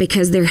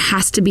 because there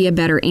has to be a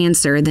better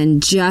answer than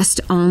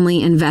just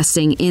only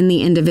investing in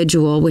the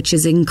individual, which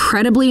is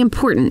incredibly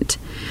important.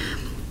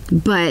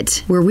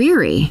 But we're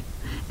weary.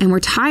 And we're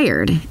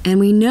tired, and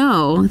we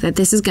know that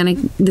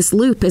this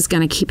loop is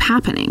gonna keep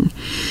happening.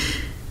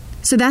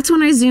 So that's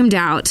when I zoomed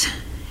out,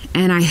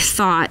 and I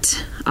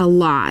thought a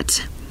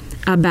lot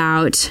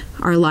about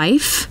our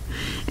life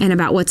and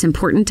about what's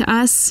important to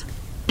us.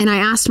 And I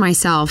asked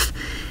myself,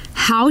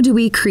 how do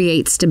we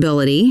create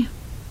stability?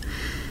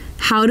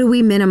 How do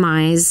we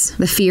minimize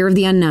the fear of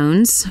the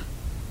unknowns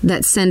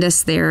that send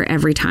us there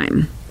every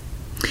time?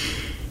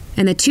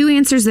 And the two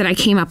answers that I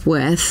came up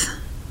with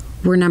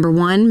were, number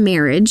one,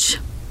 marriage.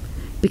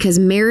 Because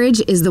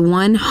marriage is the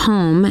one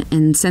home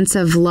and sense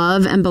of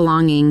love and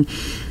belonging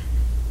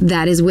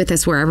that is with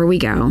us wherever we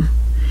go,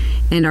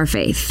 and our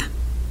faith.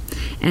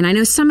 And I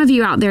know some of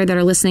you out there that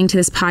are listening to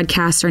this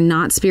podcast are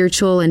not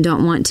spiritual and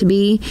don't want to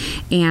be,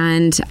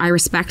 and I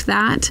respect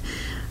that.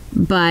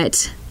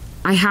 But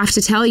I have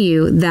to tell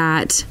you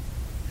that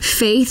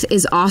faith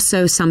is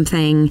also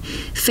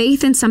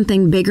faith in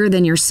something bigger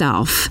than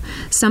yourself,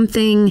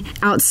 something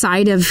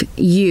outside of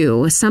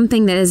you,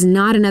 something that is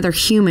not another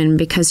human,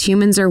 because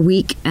humans are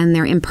weak and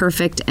they're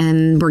imperfect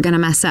and we're going to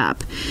mess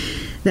up.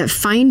 that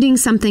finding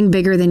something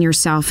bigger than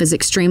yourself is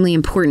extremely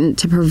important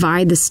to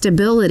provide the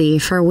stability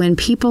for when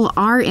people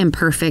are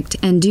imperfect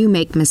and do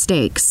make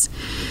mistakes.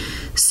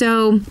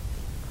 So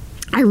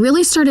I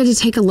really started to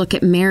take a look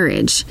at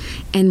marriage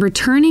and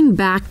returning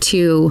back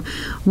to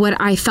what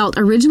I felt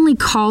originally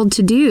called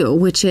to do,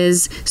 which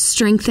is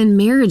strengthen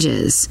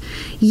marriages.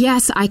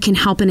 Yes, I can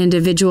help an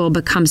individual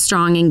become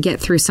strong and get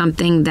through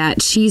something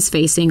that she's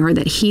facing or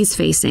that he's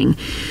facing.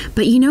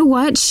 But you know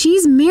what?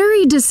 She's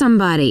married to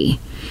somebody.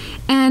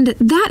 And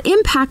that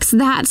impacts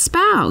that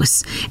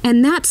spouse,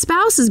 and that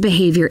spouse's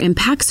behavior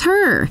impacts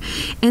her.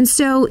 And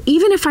so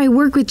even if I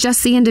work with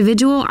just the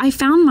individual, I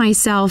found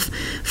myself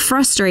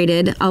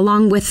frustrated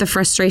along with the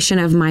frustration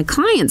of my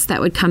clients that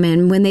would come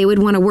in when they would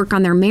want to work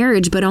on their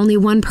marriage, but only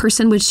one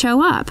person would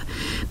show up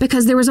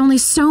because there was only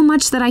so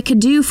much that I could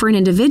do for an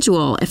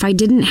individual if I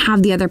didn't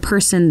have the other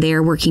person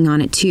there working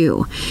on it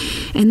too.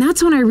 And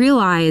that's when I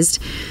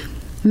realized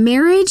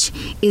marriage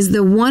is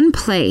the one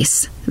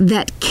place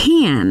that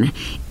can,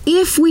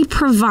 if we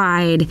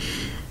provide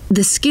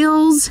the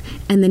skills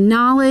and the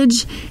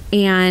knowledge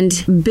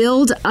and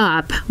build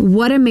up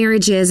what a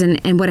marriage is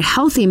and what a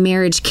healthy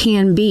marriage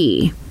can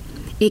be,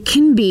 it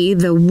can be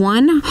the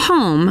one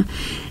home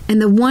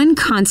and the one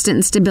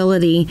constant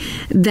stability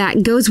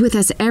that goes with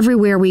us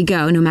everywhere we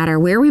go, no matter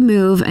where we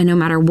move and no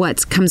matter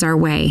what comes our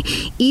way.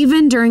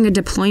 Even during a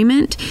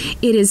deployment,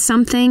 it is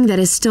something that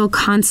is still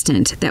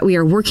constant that we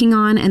are working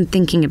on and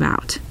thinking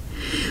about.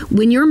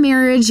 When your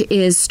marriage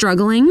is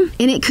struggling,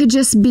 and it could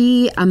just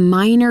be a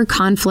minor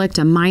conflict,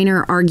 a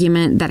minor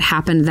argument that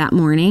happened that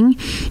morning,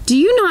 do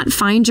you not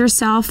find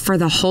yourself for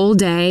the whole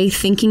day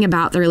thinking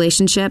about the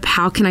relationship?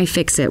 How can I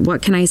fix it?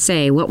 What can I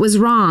say? What was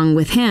wrong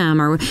with him?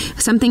 Or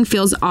something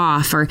feels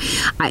off? Or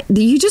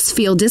do you just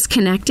feel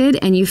disconnected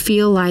and you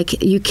feel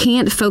like you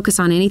can't focus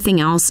on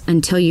anything else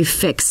until you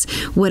fix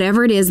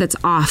whatever it is that's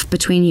off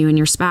between you and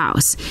your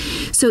spouse?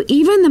 So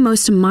even the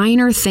most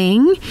minor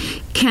thing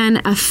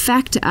can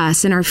affect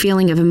us in our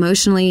feeling of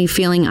emotionally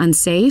feeling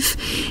unsafe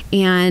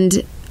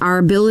and our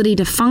ability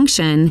to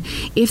function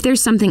if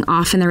there's something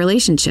off in the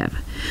relationship.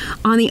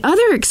 On the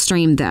other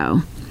extreme,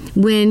 though,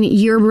 when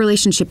your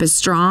relationship is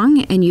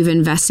strong and you've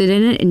invested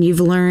in it and you've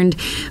learned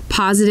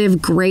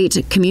positive,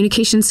 great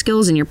communication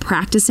skills and you're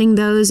practicing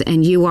those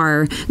and you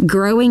are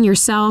growing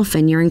yourself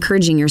and you're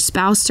encouraging your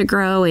spouse to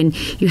grow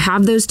and you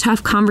have those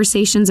tough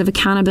conversations of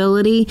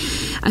accountability,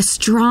 a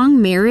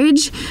strong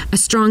marriage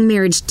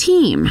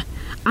team,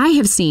 I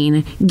have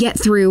seen get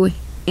through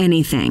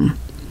anything.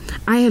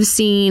 I have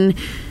seen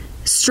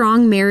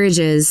strong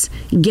marriages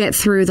get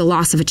through the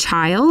loss of a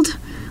child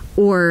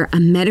or a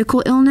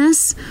medical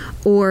illness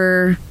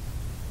or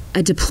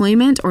a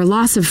deployment or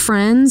loss of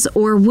friends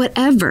or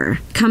whatever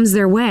comes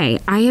their way.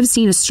 I have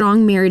seen a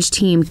strong marriage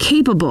team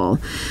capable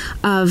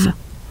of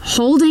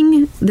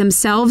holding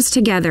themselves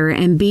together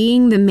and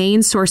being the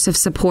main source of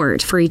support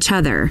for each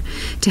other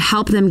to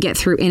help them get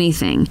through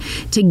anything,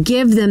 to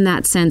give them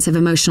that sense of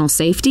emotional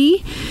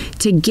safety,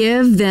 to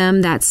give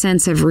them that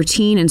sense of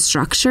routine and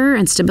structure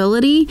and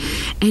stability,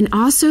 and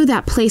also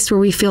that place where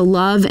we feel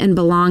love and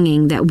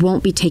belonging that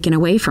won't be taken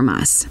away from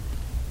us.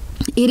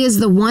 It is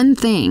the one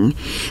thing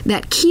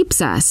that keeps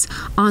us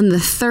on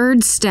the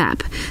third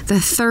step, the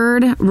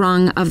third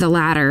rung of the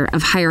ladder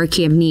of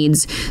hierarchy of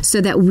needs, so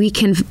that we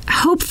can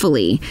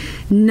hopefully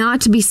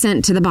not be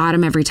sent to the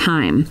bottom every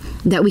time,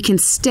 that we can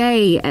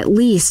stay at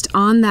least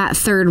on that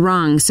third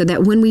rung so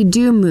that when we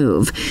do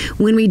move,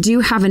 when we do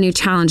have a new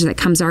challenge that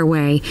comes our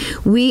way,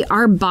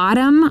 our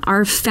bottom,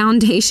 our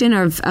foundation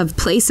of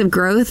place of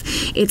growth,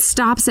 it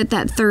stops at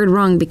that third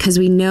rung because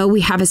we know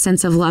we have a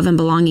sense of love and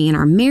belonging in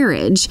our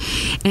marriage,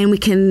 and we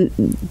can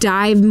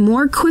dive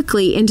more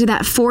quickly into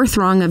that fourth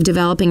rung of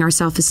developing our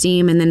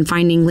self-esteem and then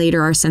finding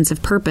later our sense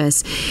of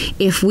purpose.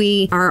 If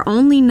we are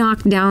only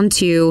knocked down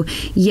to,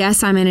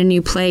 yes, I'm in a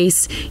new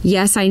place,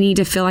 yes, I need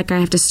to feel like I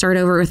have to start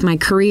over with my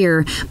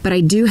career, but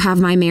I do have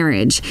my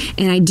marriage,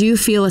 and I do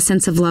feel a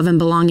sense of love and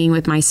belonging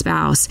with my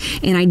spouse,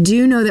 and I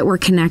do know that we're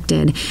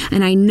connected,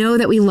 and I know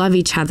that we love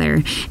each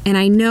other, and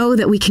I know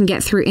that we can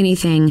get through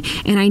anything,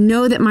 and I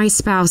know that my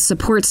spouse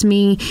supports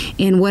me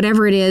in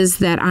whatever it is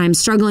that I'm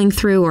struggling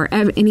through or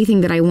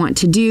anything that I want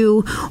to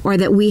do, or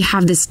that we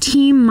have this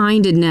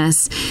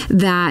team-mindedness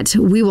that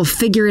we will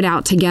figure it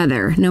out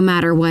together no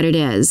matter what it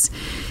is.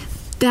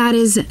 That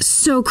is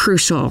so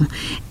crucial.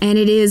 And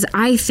it is,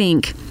 I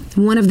think,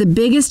 one of the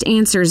biggest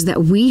answers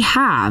that we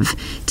have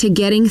to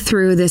getting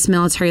through this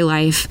military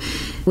life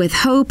with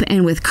hope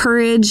and with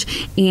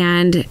courage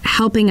and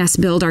helping us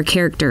build our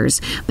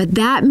characters. But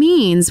that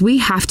means we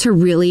have to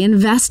really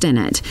invest in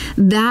it.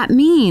 That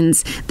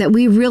means that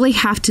we really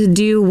have to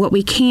do what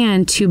we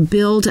can to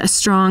build a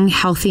strong,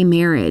 healthy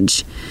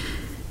marriage.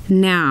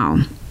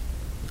 Now,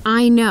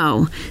 I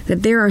know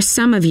that there are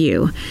some of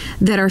you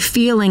that are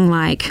feeling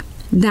like,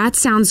 That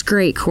sounds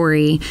great,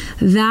 Corey.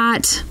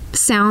 That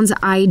sounds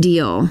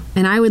ideal,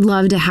 and I would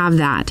love to have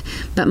that.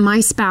 But my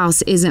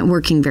spouse isn't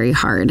working very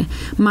hard.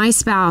 My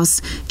spouse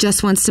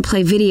just wants to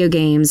play video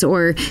games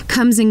or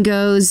comes and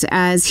goes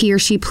as he or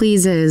she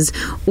pleases,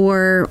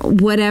 or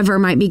whatever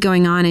might be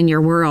going on in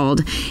your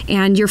world.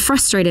 And you're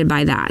frustrated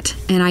by that,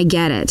 and I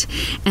get it.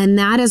 And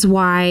that is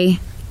why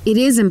it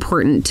is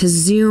important to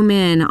zoom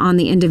in on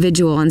the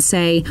individual and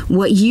say,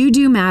 what you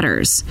do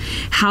matters.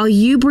 How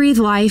you breathe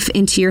life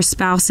into your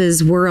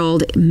spouse's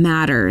world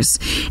matters.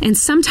 And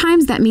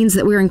sometimes that means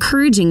that we're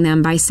encouraging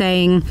them by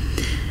saying,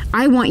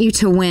 I want you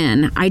to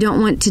win. I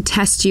don't want to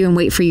test you and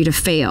wait for you to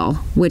fail,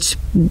 which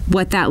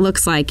what that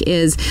looks like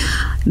is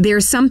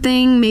there's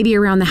something maybe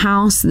around the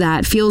house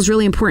that feels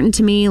really important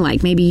to me,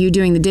 like maybe you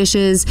doing the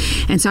dishes.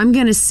 And so I'm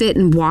going to sit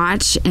and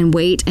watch and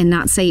wait and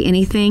not say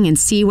anything and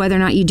see whether or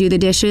not you do the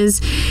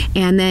dishes.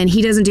 And then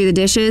he doesn't do the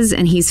dishes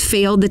and he's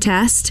failed the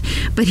test,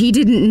 but he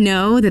didn't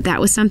know that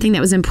that was something that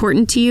was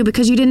important to you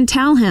because you didn't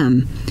tell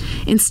him.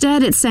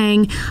 Instead, it's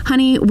saying,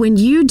 honey, when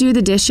you do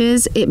the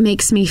dishes, it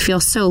makes me feel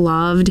so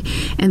loved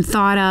and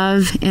thought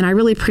of, and I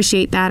really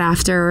appreciate that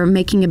after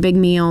making a big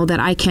meal that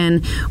I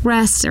can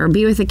rest or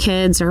be with the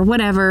kids or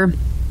whatever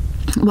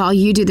while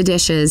you do the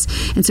dishes.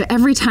 And so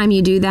every time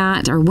you do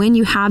that, or when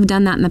you have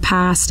done that in the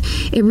past,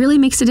 it really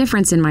makes a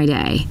difference in my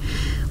day.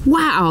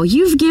 Wow,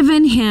 you've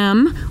given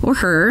him or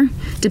her,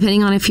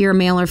 depending on if you're a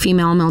male or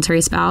female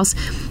military spouse,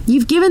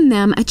 you've given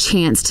them a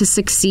chance to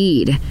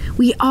succeed.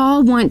 We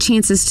all want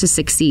chances to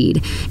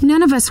succeed.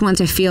 None of us want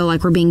to feel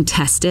like we're being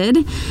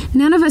tested.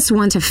 None of us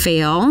want to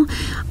fail.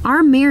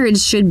 Our marriage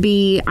should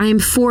be, I'm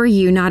for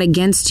you, not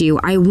against you.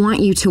 I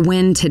want you to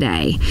win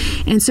today.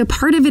 And so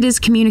part of it is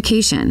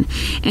communication.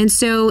 And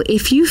so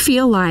if you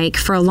feel like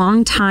for a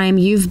long time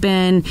you've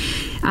been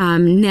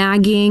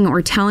nagging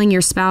or telling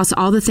your spouse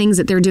all the things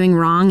that they're doing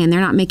wrong and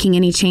they're not making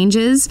any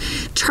changes,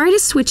 try to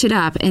switch it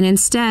up. And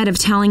instead of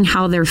telling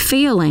how they're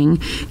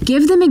failing,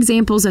 give them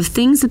examples of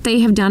things that they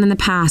have done in the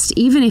past,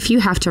 even if you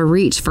have to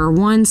reach for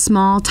one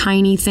small,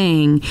 tiny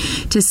thing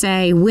to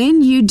say,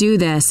 when you do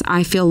this,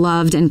 I feel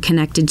loved and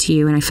connected to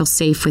you and I feel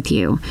safe with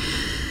you.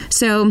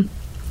 So,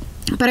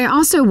 but I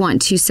also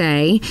want to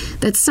say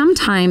that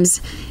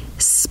sometimes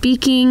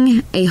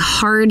speaking a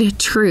hard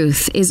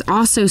truth is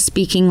also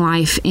speaking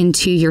life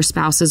into your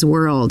spouse's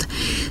world.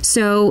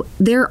 So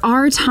there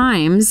are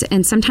times,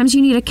 and sometimes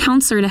you need a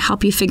counselor to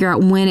help you figure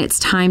out when it's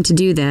time to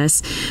do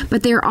this,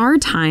 but there are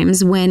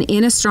times when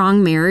in a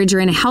strong marriage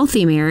or in a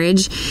healthy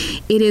marriage,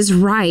 it is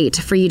right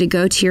for you to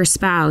go to your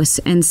spouse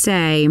and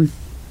say,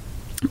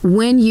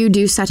 when you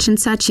do such and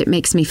such, it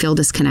makes me feel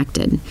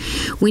disconnected.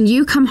 When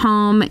you come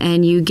home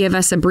and you give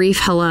us a brief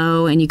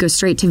hello and you go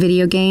straight to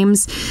video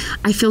games,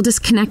 I feel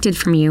disconnected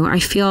from you. I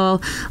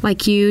feel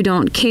like you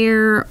don't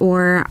care,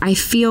 or I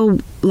feel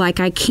like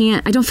I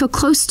don't feel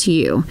close to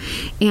you.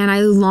 And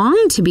I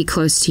long to be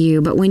close to you.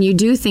 But when you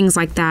do things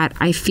like that,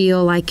 I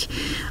feel like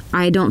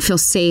I don't feel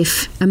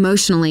safe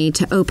emotionally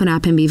to open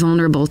up and be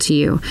vulnerable to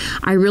you.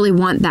 I really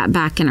want that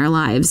back in our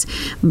lives,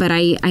 but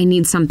I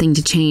need something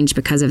to change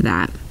because of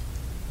that.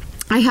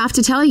 I have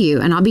to tell you,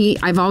 and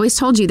I've always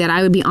told you that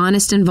I would be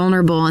honest and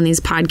vulnerable in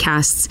these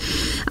podcasts,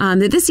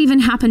 that this even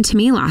happened to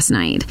me last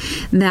night,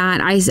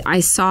 that I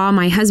saw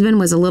my husband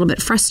was a little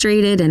bit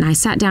frustrated, and I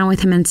sat down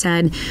with him and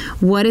said,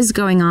 what is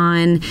going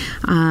on?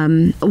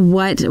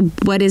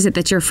 What is it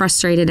that you're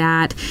frustrated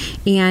at?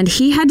 And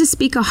he had to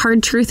speak a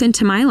hard truth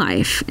into my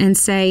life and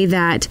say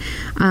that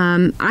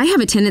I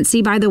have a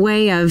tendency, by the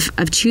way,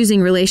 of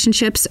choosing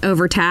relationships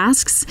over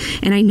tasks,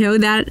 and I know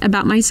that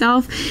about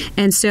myself.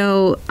 And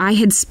so I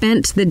had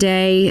spent the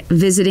day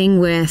visiting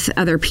with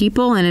other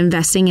people and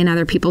investing in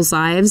other people's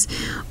lives,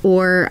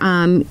 or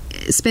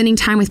spending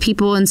time with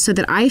people, and so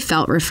that I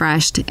felt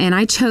refreshed. And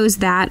I chose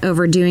that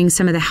over doing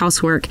some of the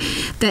housework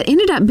that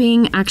ended up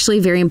being actually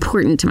very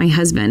important to my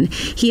husband.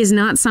 He is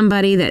not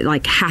somebody that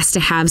has to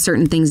have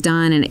certain things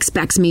done and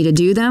expects me to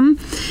do them,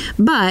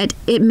 but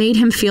it made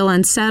him feel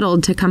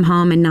unsettled to come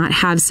home and not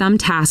have some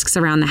tasks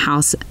around the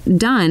house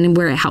done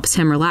where it helps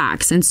him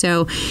relax. And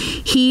so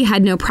he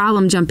had no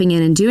problem jumping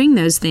in and doing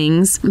those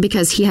things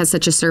because he has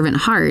such a servant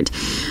heart.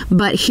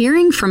 But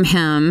hearing from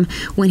him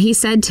when he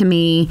said to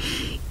me,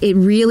 it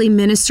really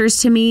ministers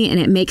to me and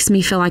it makes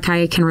me feel like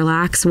I can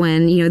relax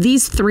when,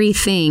 these three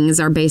things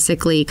are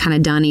basically kind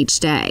of done each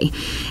day.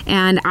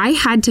 And I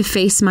had to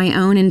face my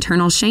own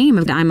internal shame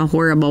of I'm a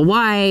horrible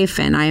wife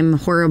and I'm a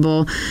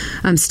horrible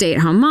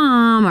stay-at-home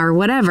mom or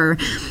whatever.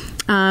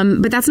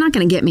 But that's not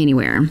going to get me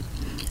anywhere.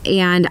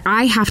 And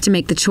I have to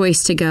make the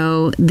choice to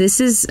go,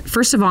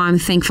 first of all, I'm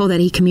thankful that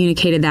he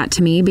communicated that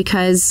to me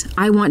because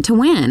I want to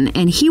win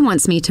and he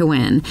wants me to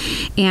win.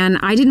 And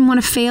I didn't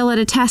want to fail at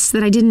a test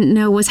that I didn't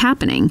know was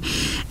happening.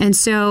 And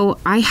so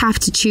I have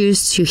to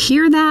choose to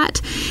hear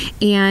that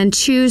and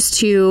choose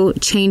to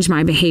change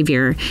my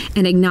behavior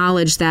and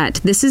acknowledge that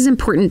this is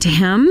important to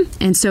him.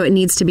 And so it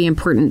needs to be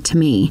important to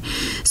me.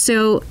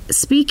 So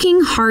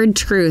speaking hard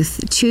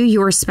truth to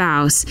your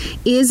spouse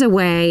is a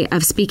way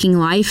of speaking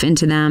life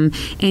into them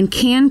and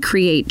can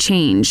create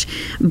change,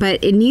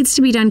 but it needs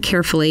to be done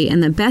carefully.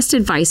 And the best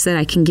advice that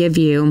I can give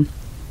you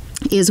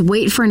is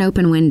wait for an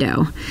open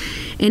window.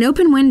 An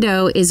open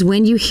window is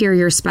when you hear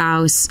your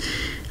spouse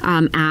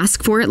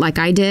ask for it, like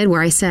I did,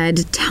 where I said,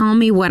 tell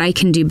me what I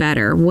can do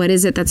better. What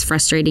is it that's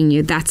frustrating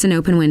you? That's an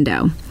open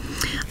window.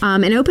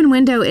 An open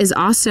window is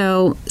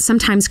also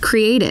sometimes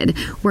created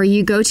where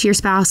you go to your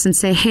spouse and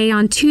say, hey,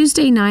 on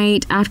Tuesday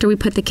night after we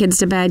put the kids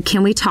to bed,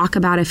 can we talk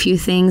about a few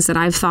things that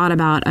I've thought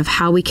about of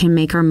how we can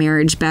make our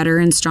marriage better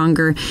and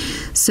stronger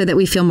so that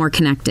we feel more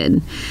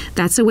connected?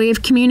 That's a way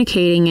of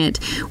communicating it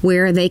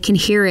where they can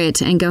hear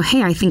it and go,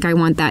 hey, I think I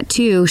want that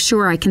too.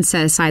 Sure, I can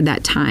set aside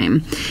that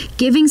time.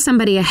 Giving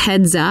somebody a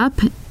heads up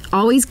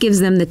always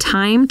gives them the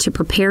time to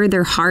prepare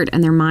their heart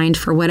and their mind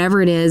for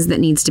whatever it is that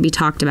needs to be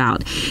talked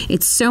about.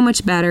 It's so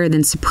much better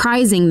than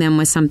surprising them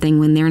with something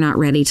when they're not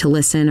ready to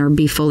listen or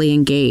be fully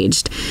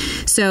engaged.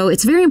 So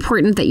it's very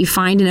important that you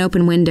find an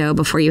open window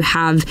before you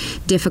have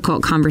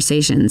difficult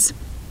conversations.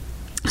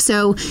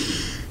 So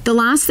the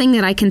last thing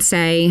that I can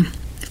say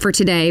for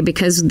today,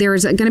 because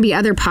there's going to be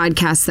other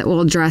podcasts that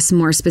will address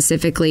more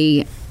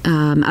specifically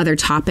other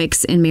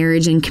topics in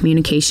marriage and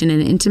communication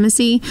and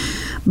intimacy.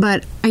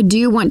 But I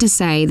do want to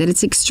say that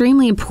it's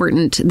extremely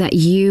important that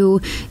you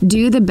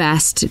do the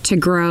best to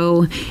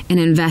grow and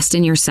invest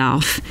in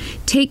yourself.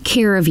 Take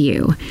care of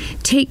you.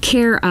 Take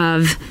care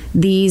of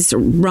these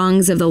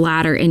rungs of the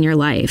ladder in your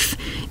life.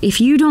 If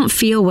you don't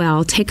feel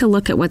well, take a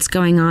look at what's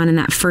going on in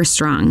that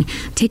first rung.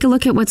 Take a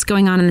look at what's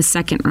going on in the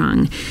second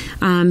rung,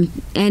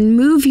 and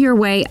move your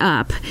way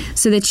up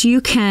so that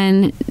you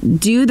can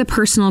do the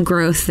personal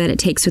growth that it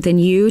takes within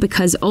you,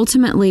 because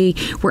ultimately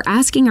we're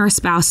asking our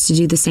spouse to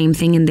do the same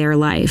thing in their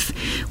life.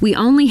 We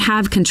only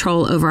have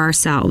control over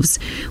ourselves.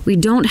 We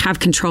don't have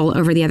control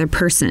over the other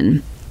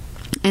person.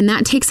 And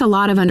that takes a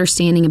lot of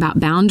understanding about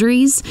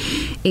boundaries.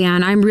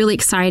 And I'm really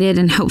excited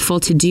and hopeful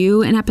to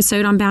do an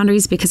episode on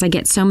boundaries because I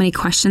get so many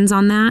questions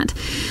on that.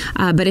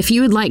 But if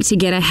you would like to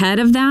get ahead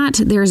of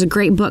that, there's a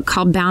great book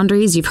called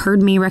Boundaries. You've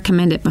heard me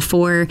recommend it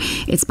before.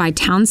 It's by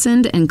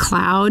Townsend and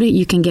Cloud.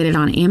 You can get it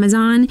on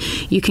Amazon.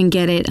 You can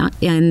get it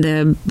in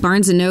the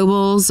Barnes and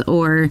Nobles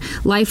or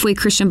Lifeway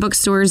Christian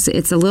bookstores.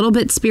 It's a little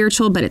bit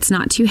spiritual, but it's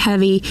not too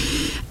heavy.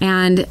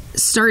 And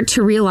start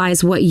to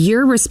realize what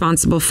you're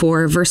responsible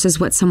for versus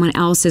what someone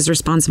else is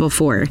responsible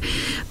for.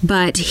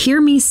 But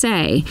hear me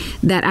say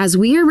that as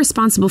we are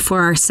responsible for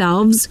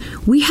ourselves,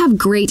 we have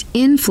great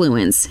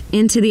influence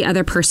into the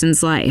other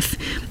person's life.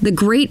 The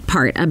great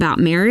part about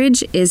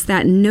marriage is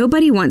that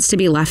nobody wants to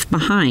be left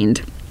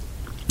behind.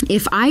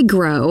 If I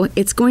grow,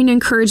 it's going to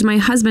encourage my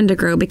husband to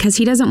grow because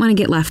he doesn't want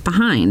to get left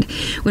behind.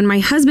 When my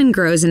husband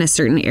grows in a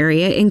certain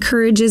area, it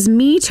encourages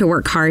me to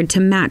work hard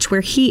to match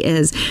where he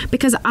is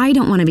because I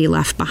don't want to be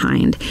left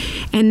behind.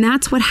 And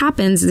that's what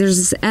happens. There's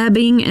this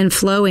ebbing and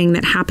flowing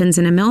that happens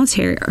in a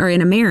military or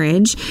in a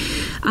marriage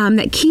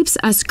that keeps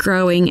us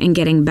growing and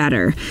getting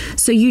better.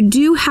 So you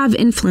do have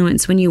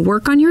influence when you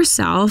work on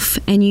yourself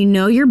and you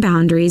know your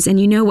boundaries and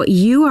you know what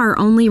you are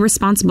only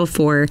responsible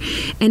for.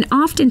 And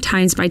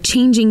oftentimes by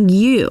changing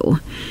you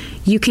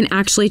can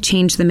actually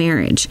change the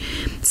marriage.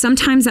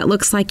 Sometimes that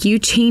looks like you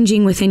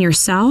changing within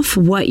yourself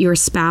what your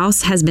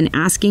spouse has been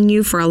asking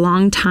you for a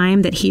long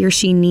time that he or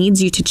she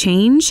needs you to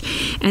change,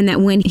 and that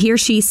when he or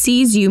she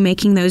sees you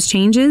making those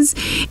changes,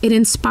 it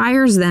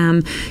inspires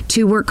them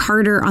to work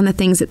harder on the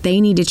things that they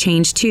need to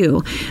change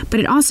too. But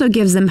it also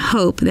gives them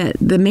hope that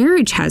the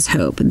marriage has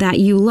hope, that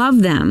you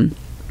love them.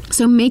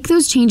 So make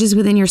those changes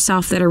within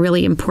yourself that are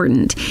really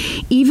important,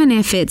 even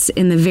if it's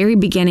in the very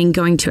beginning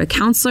going to a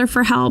counselor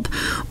for help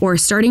or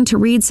starting to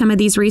read some of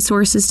these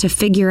resources to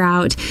figure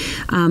out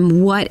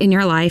what in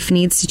your life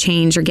needs to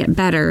change or get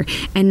better,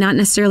 and not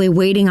necessarily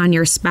waiting on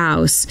your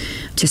spouse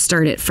to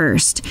start it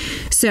first.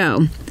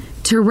 So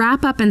to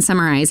wrap up and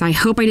summarize, I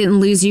hope I didn't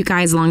lose you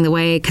guys along the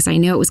way because I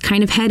know it was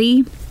kind of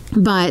heady,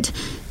 but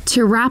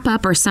to wrap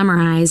up or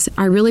summarize,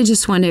 I really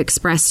just want to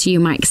express to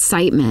you my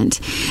excitement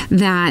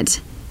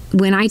that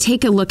when I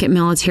take a look at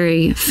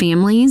military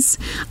families,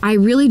 I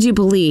really do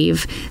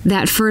believe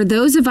that for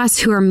those of us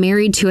who are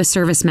married to a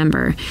service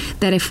member,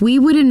 that if we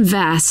would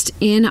invest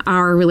in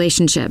our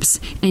relationships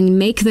and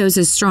make those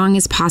as strong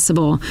as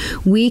possible,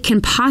 we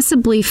can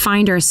possibly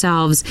find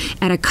ourselves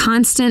at a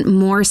constant,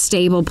 more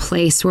stable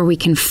place where we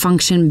can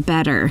function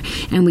better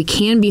and we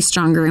can be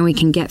stronger and we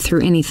can get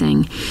through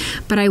anything.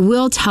 But I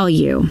will tell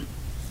you,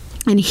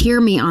 and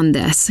hear me on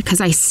this, because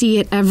I see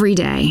it every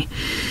day,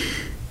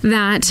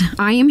 that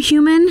I am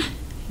human,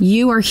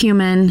 you are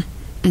human,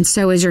 and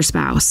so is your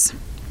spouse.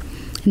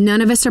 None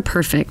of us are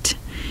perfect.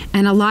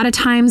 And a lot of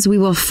times we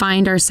will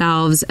find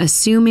ourselves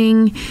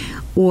assuming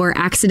or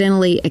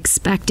accidentally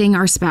expecting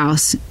our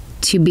spouse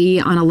to be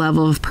on a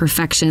level of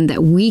perfection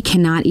that we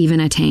cannot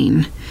even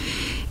attain.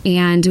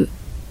 And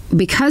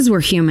because we're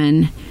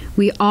human,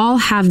 we all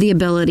have the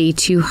ability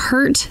to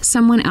hurt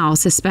someone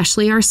else,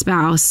 especially our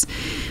spouse,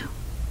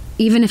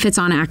 even if it's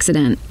on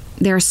accident.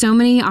 There are so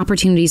many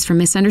opportunities for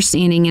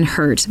misunderstanding and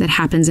hurt that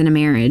happens in a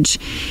marriage.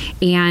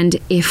 And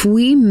if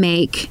we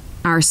make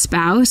our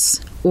spouse,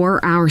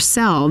 or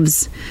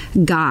ourselves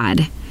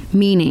God.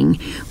 Meaning,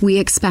 we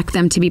expect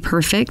them to be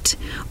perfect,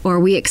 or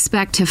we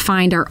expect to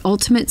find our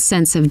ultimate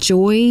sense of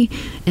joy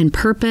and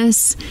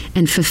purpose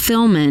and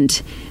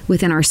fulfillment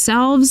within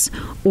ourselves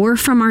or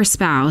from our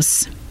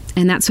spouse.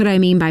 And that's what I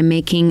mean by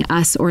making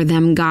us or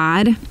them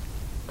God.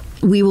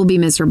 We will be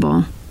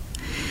miserable.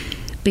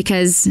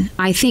 Because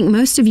I think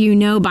most of you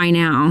know by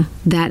now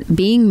that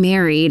being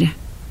married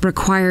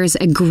requires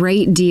a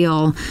great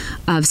deal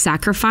of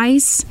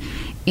sacrifice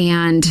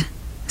and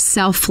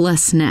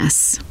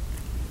selflessness.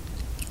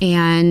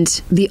 And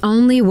the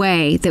only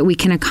way that we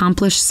can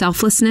accomplish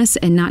selflessness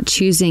and not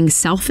choosing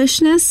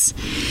selfishness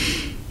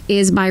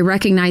is by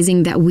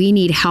recognizing that we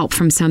need help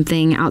from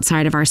something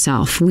outside of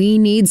ourselves. We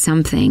need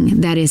something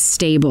that is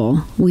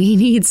stable. We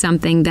need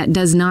something that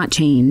does not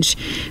change.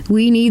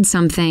 We need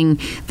something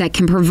that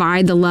can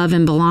provide the love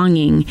and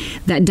belonging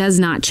that does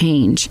not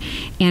change.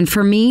 And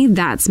for me,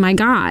 that's my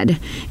God,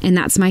 and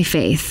that's my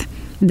faith.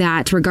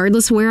 That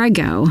regardless of where I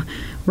go,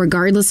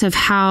 regardless of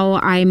how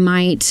I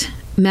might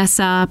mess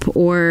up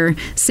or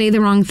say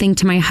the wrong thing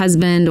to my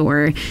husband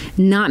or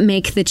not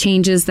make the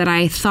changes that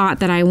I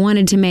thought that I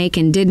wanted to make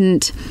and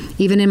didn't,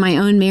 even in my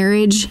own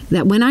marriage,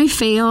 that when I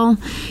fail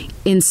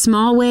in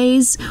small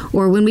ways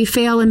or when we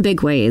fail in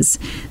big ways,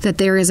 that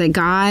there is a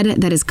God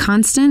that is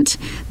constant,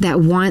 that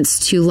wants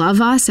to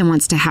love us and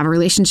wants to have a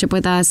relationship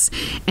with us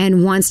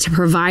and wants to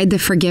provide the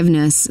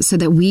forgiveness so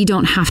that we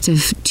don't have to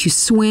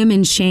swim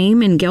in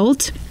shame and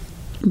guilt,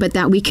 but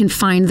that we can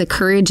find the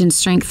courage and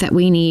strength that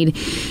we need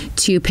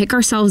to pick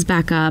ourselves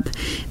back up,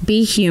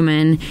 be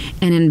human,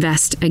 and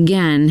invest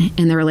again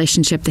in the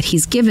relationship that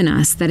He's given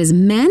us that is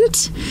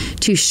meant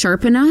to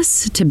sharpen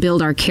us, to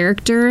build our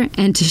character,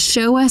 and to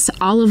show us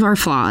all of our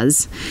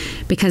flaws,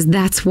 because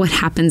that's what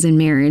happens in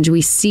marriage.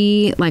 We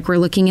see like we're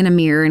looking in a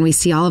mirror and we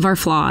see all of our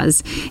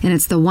flaws, and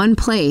it's the one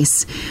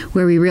place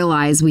where we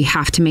realize we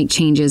have to make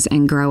changes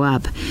and grow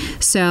up.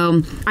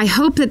 So I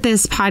hope that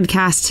this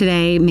podcast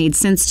today made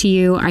sense to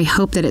you. I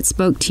hope that it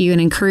spoke to you and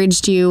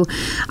encouraged you.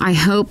 I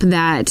hope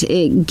that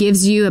it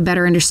gives you a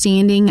better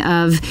understanding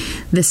of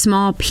the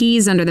small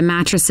peas under the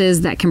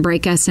mattresses that can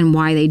break us and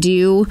why they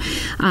do.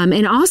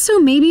 And also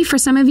maybe for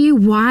some of you,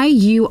 why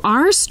you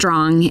are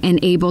strong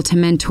and able to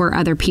mentor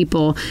other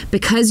people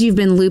because you've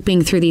been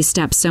looping through these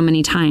steps so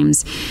many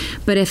times.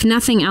 But if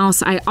nothing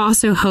else, I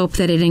also hope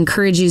that it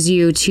encourages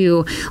you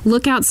to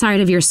look outside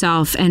of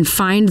yourself and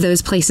find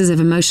those places of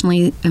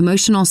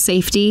emotional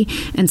safety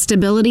and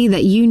stability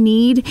that you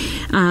need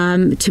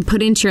to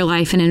put into your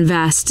life and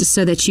invest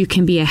so that you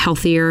can be a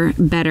healthier,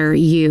 better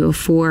you,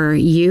 for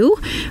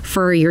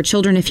your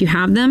children if you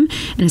have them,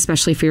 and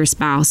especially for your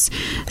spouse.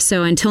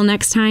 So until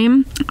next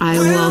time, I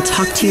will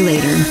talk to you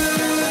later.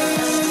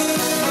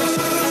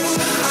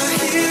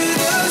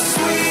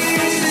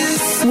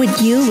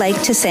 Would you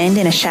like to send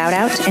in a shout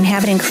out and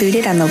have it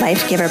included on the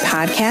Life Giver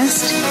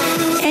podcast?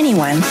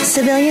 Anyone,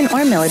 civilian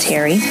or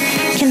military,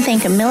 can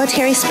thank a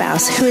military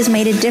spouse who has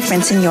made a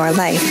difference in your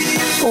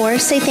life, or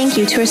say thank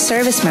you to a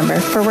service member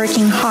for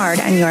working hard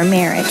on your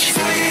marriage.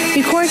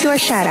 Record your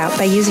shout out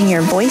by using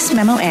your voice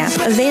memo app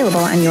available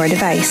on your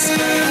device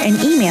and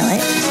email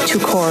it to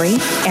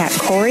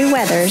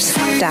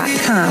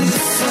Corey@CoreyWeathers.com,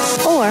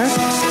 or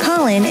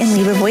call in and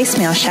leave a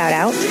voicemail shout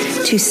out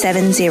to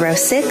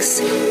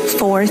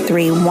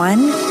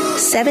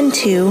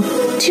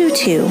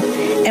 706-431-7222,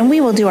 and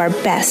we will do our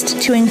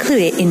best to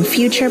include it in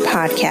future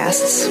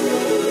podcasts.